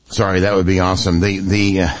wonderful. Sorry, that would be awesome.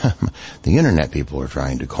 The internet people are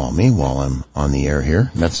trying to call me while I'm on the air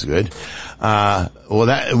here. That's good.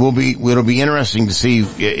 It'll be interesting to see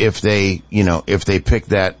if they pick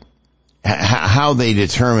that, how they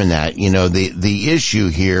determine that. The issue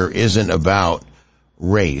here isn't about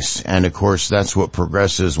race. And of course, that's what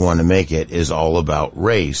progressives want to make it, is all about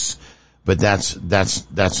race. But that's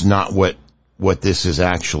not what this is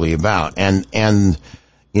actually about. And then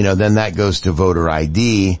that goes to voter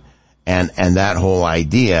ID and that whole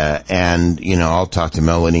idea. And, I'll talk to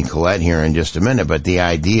Melanie Collette here in just a minute, but the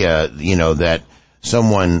idea, that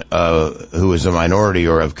someone, who is a minority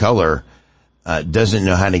or of color, doesn't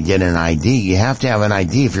know how to get an ID. You have to have an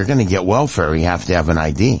ID. If you're going to get welfare, you have to have an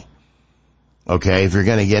ID. Okay. If you're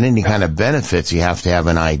going to get any kind of benefits, you have to have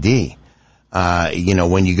an ID.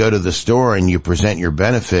 When you go to the store and you present your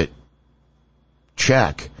benefit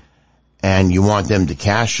check, and you want them to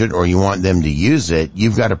cash it or you want them to use it,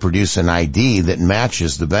 you've got to produce an ID that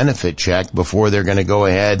matches the benefit check before they're going to go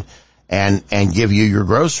ahead and give you your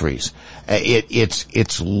groceries.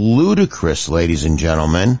 It's ludicrous, ladies and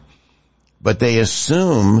gentlemen, but they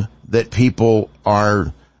assume that people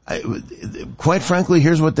are, quite frankly,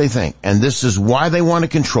 here's what they think, and this is why they want to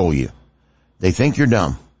control you. They think you're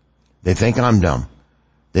dumb. They think I'm dumb.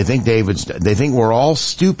 They think they think we're all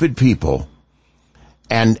stupid people.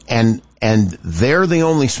 And they're the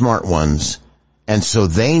only smart ones, and so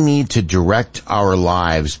they need to direct our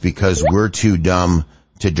lives because we're too dumb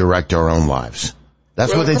to direct our own lives.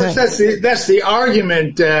 That's what they think. That's the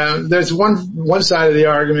argument. There's one side of the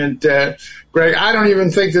argument, Greg. I don't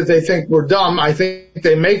even think that they think we're dumb. I think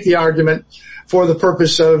they make the argument for the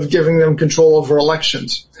purpose of giving them control over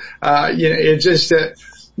elections. It's just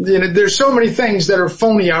there's so many things that are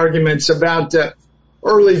phony arguments about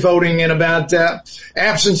early voting and about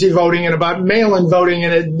absentee voting and about mail-in voting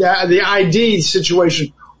and the ID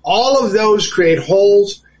situation. All of those create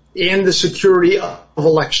holes in the security of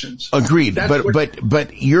elections. Agreed.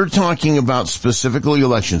 But you're talking about specifically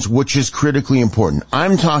elections, which is critically important.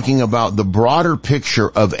 I'm talking about the broader picture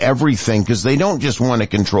of everything, because they don't just want to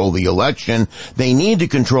control the election. They need to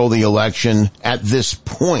control the election at this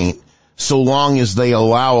point, so long as they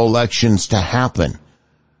allow elections to happen,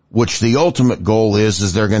 which the ultimate goal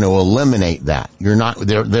is they're going to eliminate that.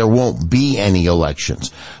 There won't be any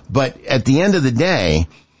elections. But at the end of the day,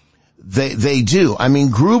 they do. I mean,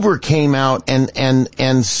 Gruber came out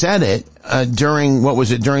and said it, during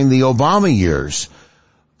the Obama years,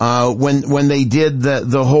 when they did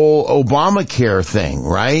the whole Obamacare thing,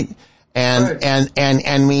 right? And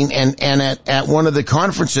at one of the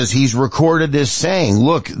conferences, he's recorded as saying,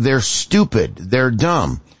 look, they're stupid. They're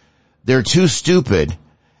dumb. They're too stupid.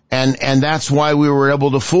 And that's why we were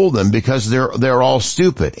able to fool them, because they're all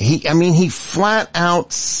stupid. He flat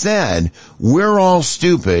out said, we're all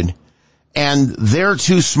stupid and they're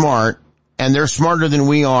too smart and they're smarter than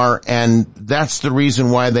we are. And that's the reason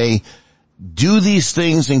why they do these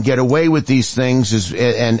things and get away with these things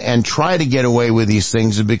and try to get away with these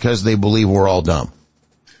things is because they believe we're all dumb.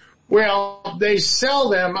 Well, they sell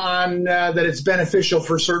them on that it's beneficial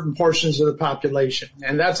for certain portions of the population,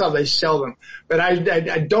 and that's how they sell them. But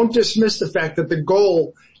I don't dismiss the fact that the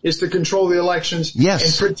goal is to control the elections.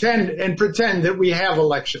 Yes. and pretend that we have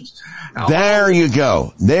elections. There you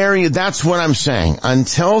go. That's what I'm saying.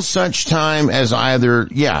 Until such time as they're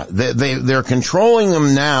controlling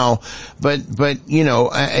them now, but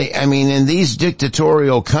in these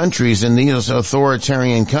dictatorial countries, in these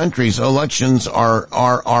authoritarian countries, elections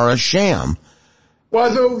are a sham.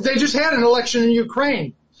 Well, they just had an election in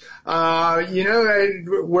Ukraine. Where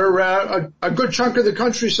a good chunk of the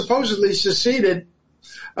country supposedly seceded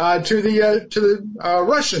to the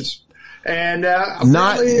Russians, and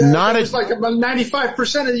it's like about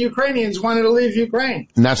 95% of the Ukrainians wanted to leave Ukraine.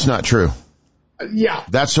 And that's not true. Yeah,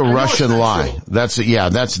 that's a Russian lie. That's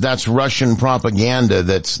Russian propaganda.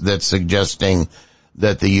 That's suggesting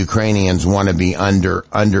that the Ukrainians want to be under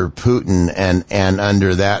Putin and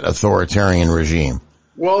under that authoritarian regime.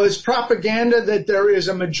 Well, it's propaganda that there is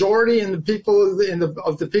a majority in the people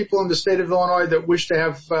of the people in the state of Illinois that wish to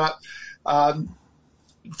have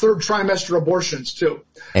third trimester abortions too.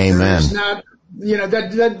 Amen. It's not,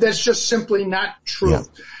 that's just simply not true.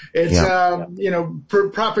 Yeah. It's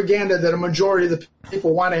propaganda that a majority of the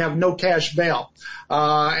people want to have no cash bail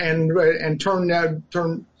and turn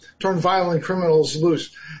violent criminals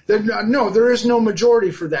loose. There is no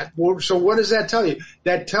majority for that. So what does that tell you?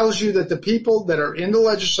 That tells you that the people that are in the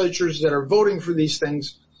legislatures that are voting for these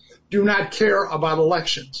things do not care about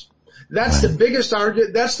elections. That's the biggest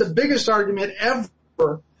argument. That's the biggest argument ever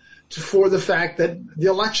for the fact that the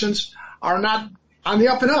elections are not on the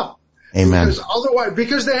up and up. Amen.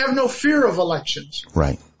 Because they have no fear of elections.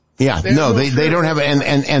 Right. Yeah. They don't have,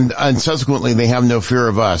 and subsequently they have no fear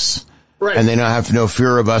of us. Right. And they don't have no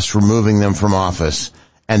fear of us removing them from office.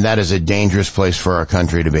 And that is a dangerous place for our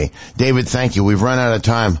country to be. David, thank you. We've run out of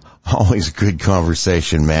time. Always a good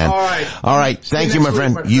conversation, man. All right. Thank you, my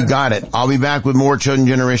friend. You got it. I'll be back with more Chosen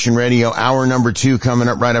Generation Radio. Hour number 2 coming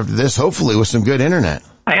up right after this, hopefully with some good internet.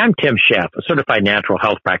 Hi, I'm Tim Sheff, a certified natural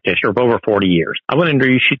health practitioner of over 40 years. I want to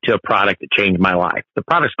introduce you to a product that changed my life. The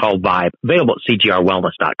product's called Vibe, available at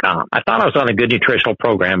CGRWellness.com. I thought I was on a good nutritional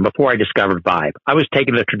program before I discovered Vibe. I was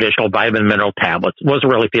taking the traditional vitamin mineral tablets,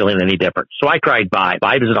 wasn't really feeling any different. So I tried Vibe.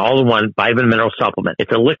 Vibe is an all-in-one vitamin mineral supplement.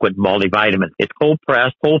 It's a liquid multivitamin. It's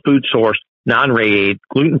cold-pressed, whole food sourced, non-radiated,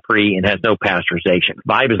 gluten-free, and has no pasteurization.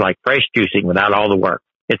 Vibe is like fresh juicing without all the work.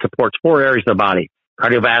 It supports 4 areas of the body: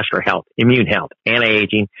 cardiovascular health, immune health,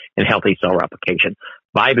 anti-aging, and healthy cell replication.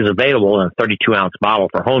 Vibe is available in a 32-ounce bottle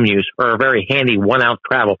for home use or a very handy 1-ounce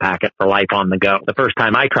travel packet for life on the go. The first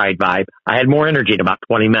time I tried Vibe, I had more energy in about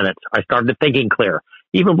 20 minutes. I started thinking clear.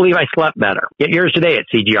 Even believe I slept better. Get yours today at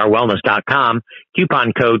CGRWellness.com.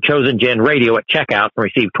 Coupon code ChosenGenRadio at checkout and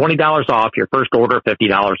receive $20 off your first order of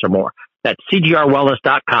 $50 or more. That's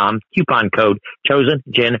CGRWellness.com. Coupon code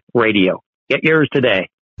ChosenGenRadio. Get yours today.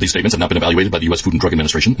 These statements have not been evaluated by the U.S. Food and Drug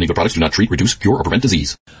Administration. Any of the products do not treat, reduce, cure, or prevent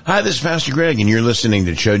disease. Hi, this is Pastor Greg, and you're listening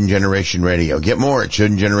to Chosen Generation Radio. Get more at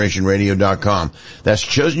ChosenGenerationRadio.com. That's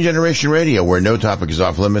Chosen Generation Radio, where no topic is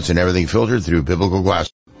off limits and everything filtered through biblical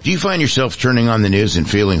glass. Do you find yourself turning on the news and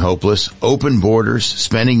feeling hopeless? Open borders,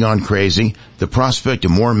 spending gone crazy, the prospect of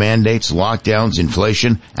more mandates, lockdowns,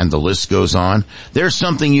 inflation, and the list goes on? There's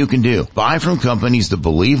something you can do. Buy from companies that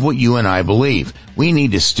believe what you and I believe. We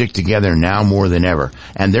need to stick together now more than ever.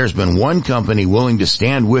 And there's been one company willing to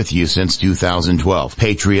stand with you since 2012,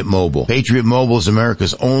 Patriot Mobile. Patriot Mobile is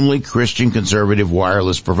America's only Christian conservative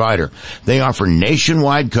wireless provider. They offer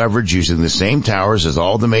nationwide coverage using the same towers as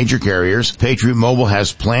all the major carriers. Patriot Mobile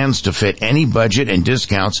has plans to fit any budget and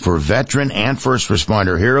discounts for veteran and first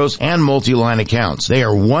responder heroes and multi-line accounts. They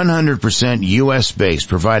are 100% U.S. based,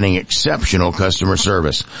 providing exceptional customer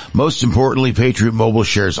service. Most importantly, Patriot Mobile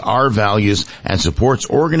shares our values and supports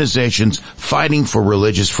organizations fighting for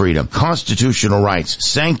religious freedom, constitutional rights,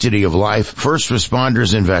 sanctity of life, first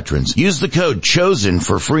responders, and veterans. Use the code CHOSEN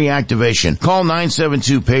for free activation. Call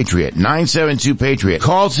 972-PATRIOT, 972-PATRIOT.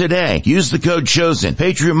 Call today. Use the code CHOSEN.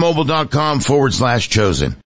 PatriotMobile.com/chosen.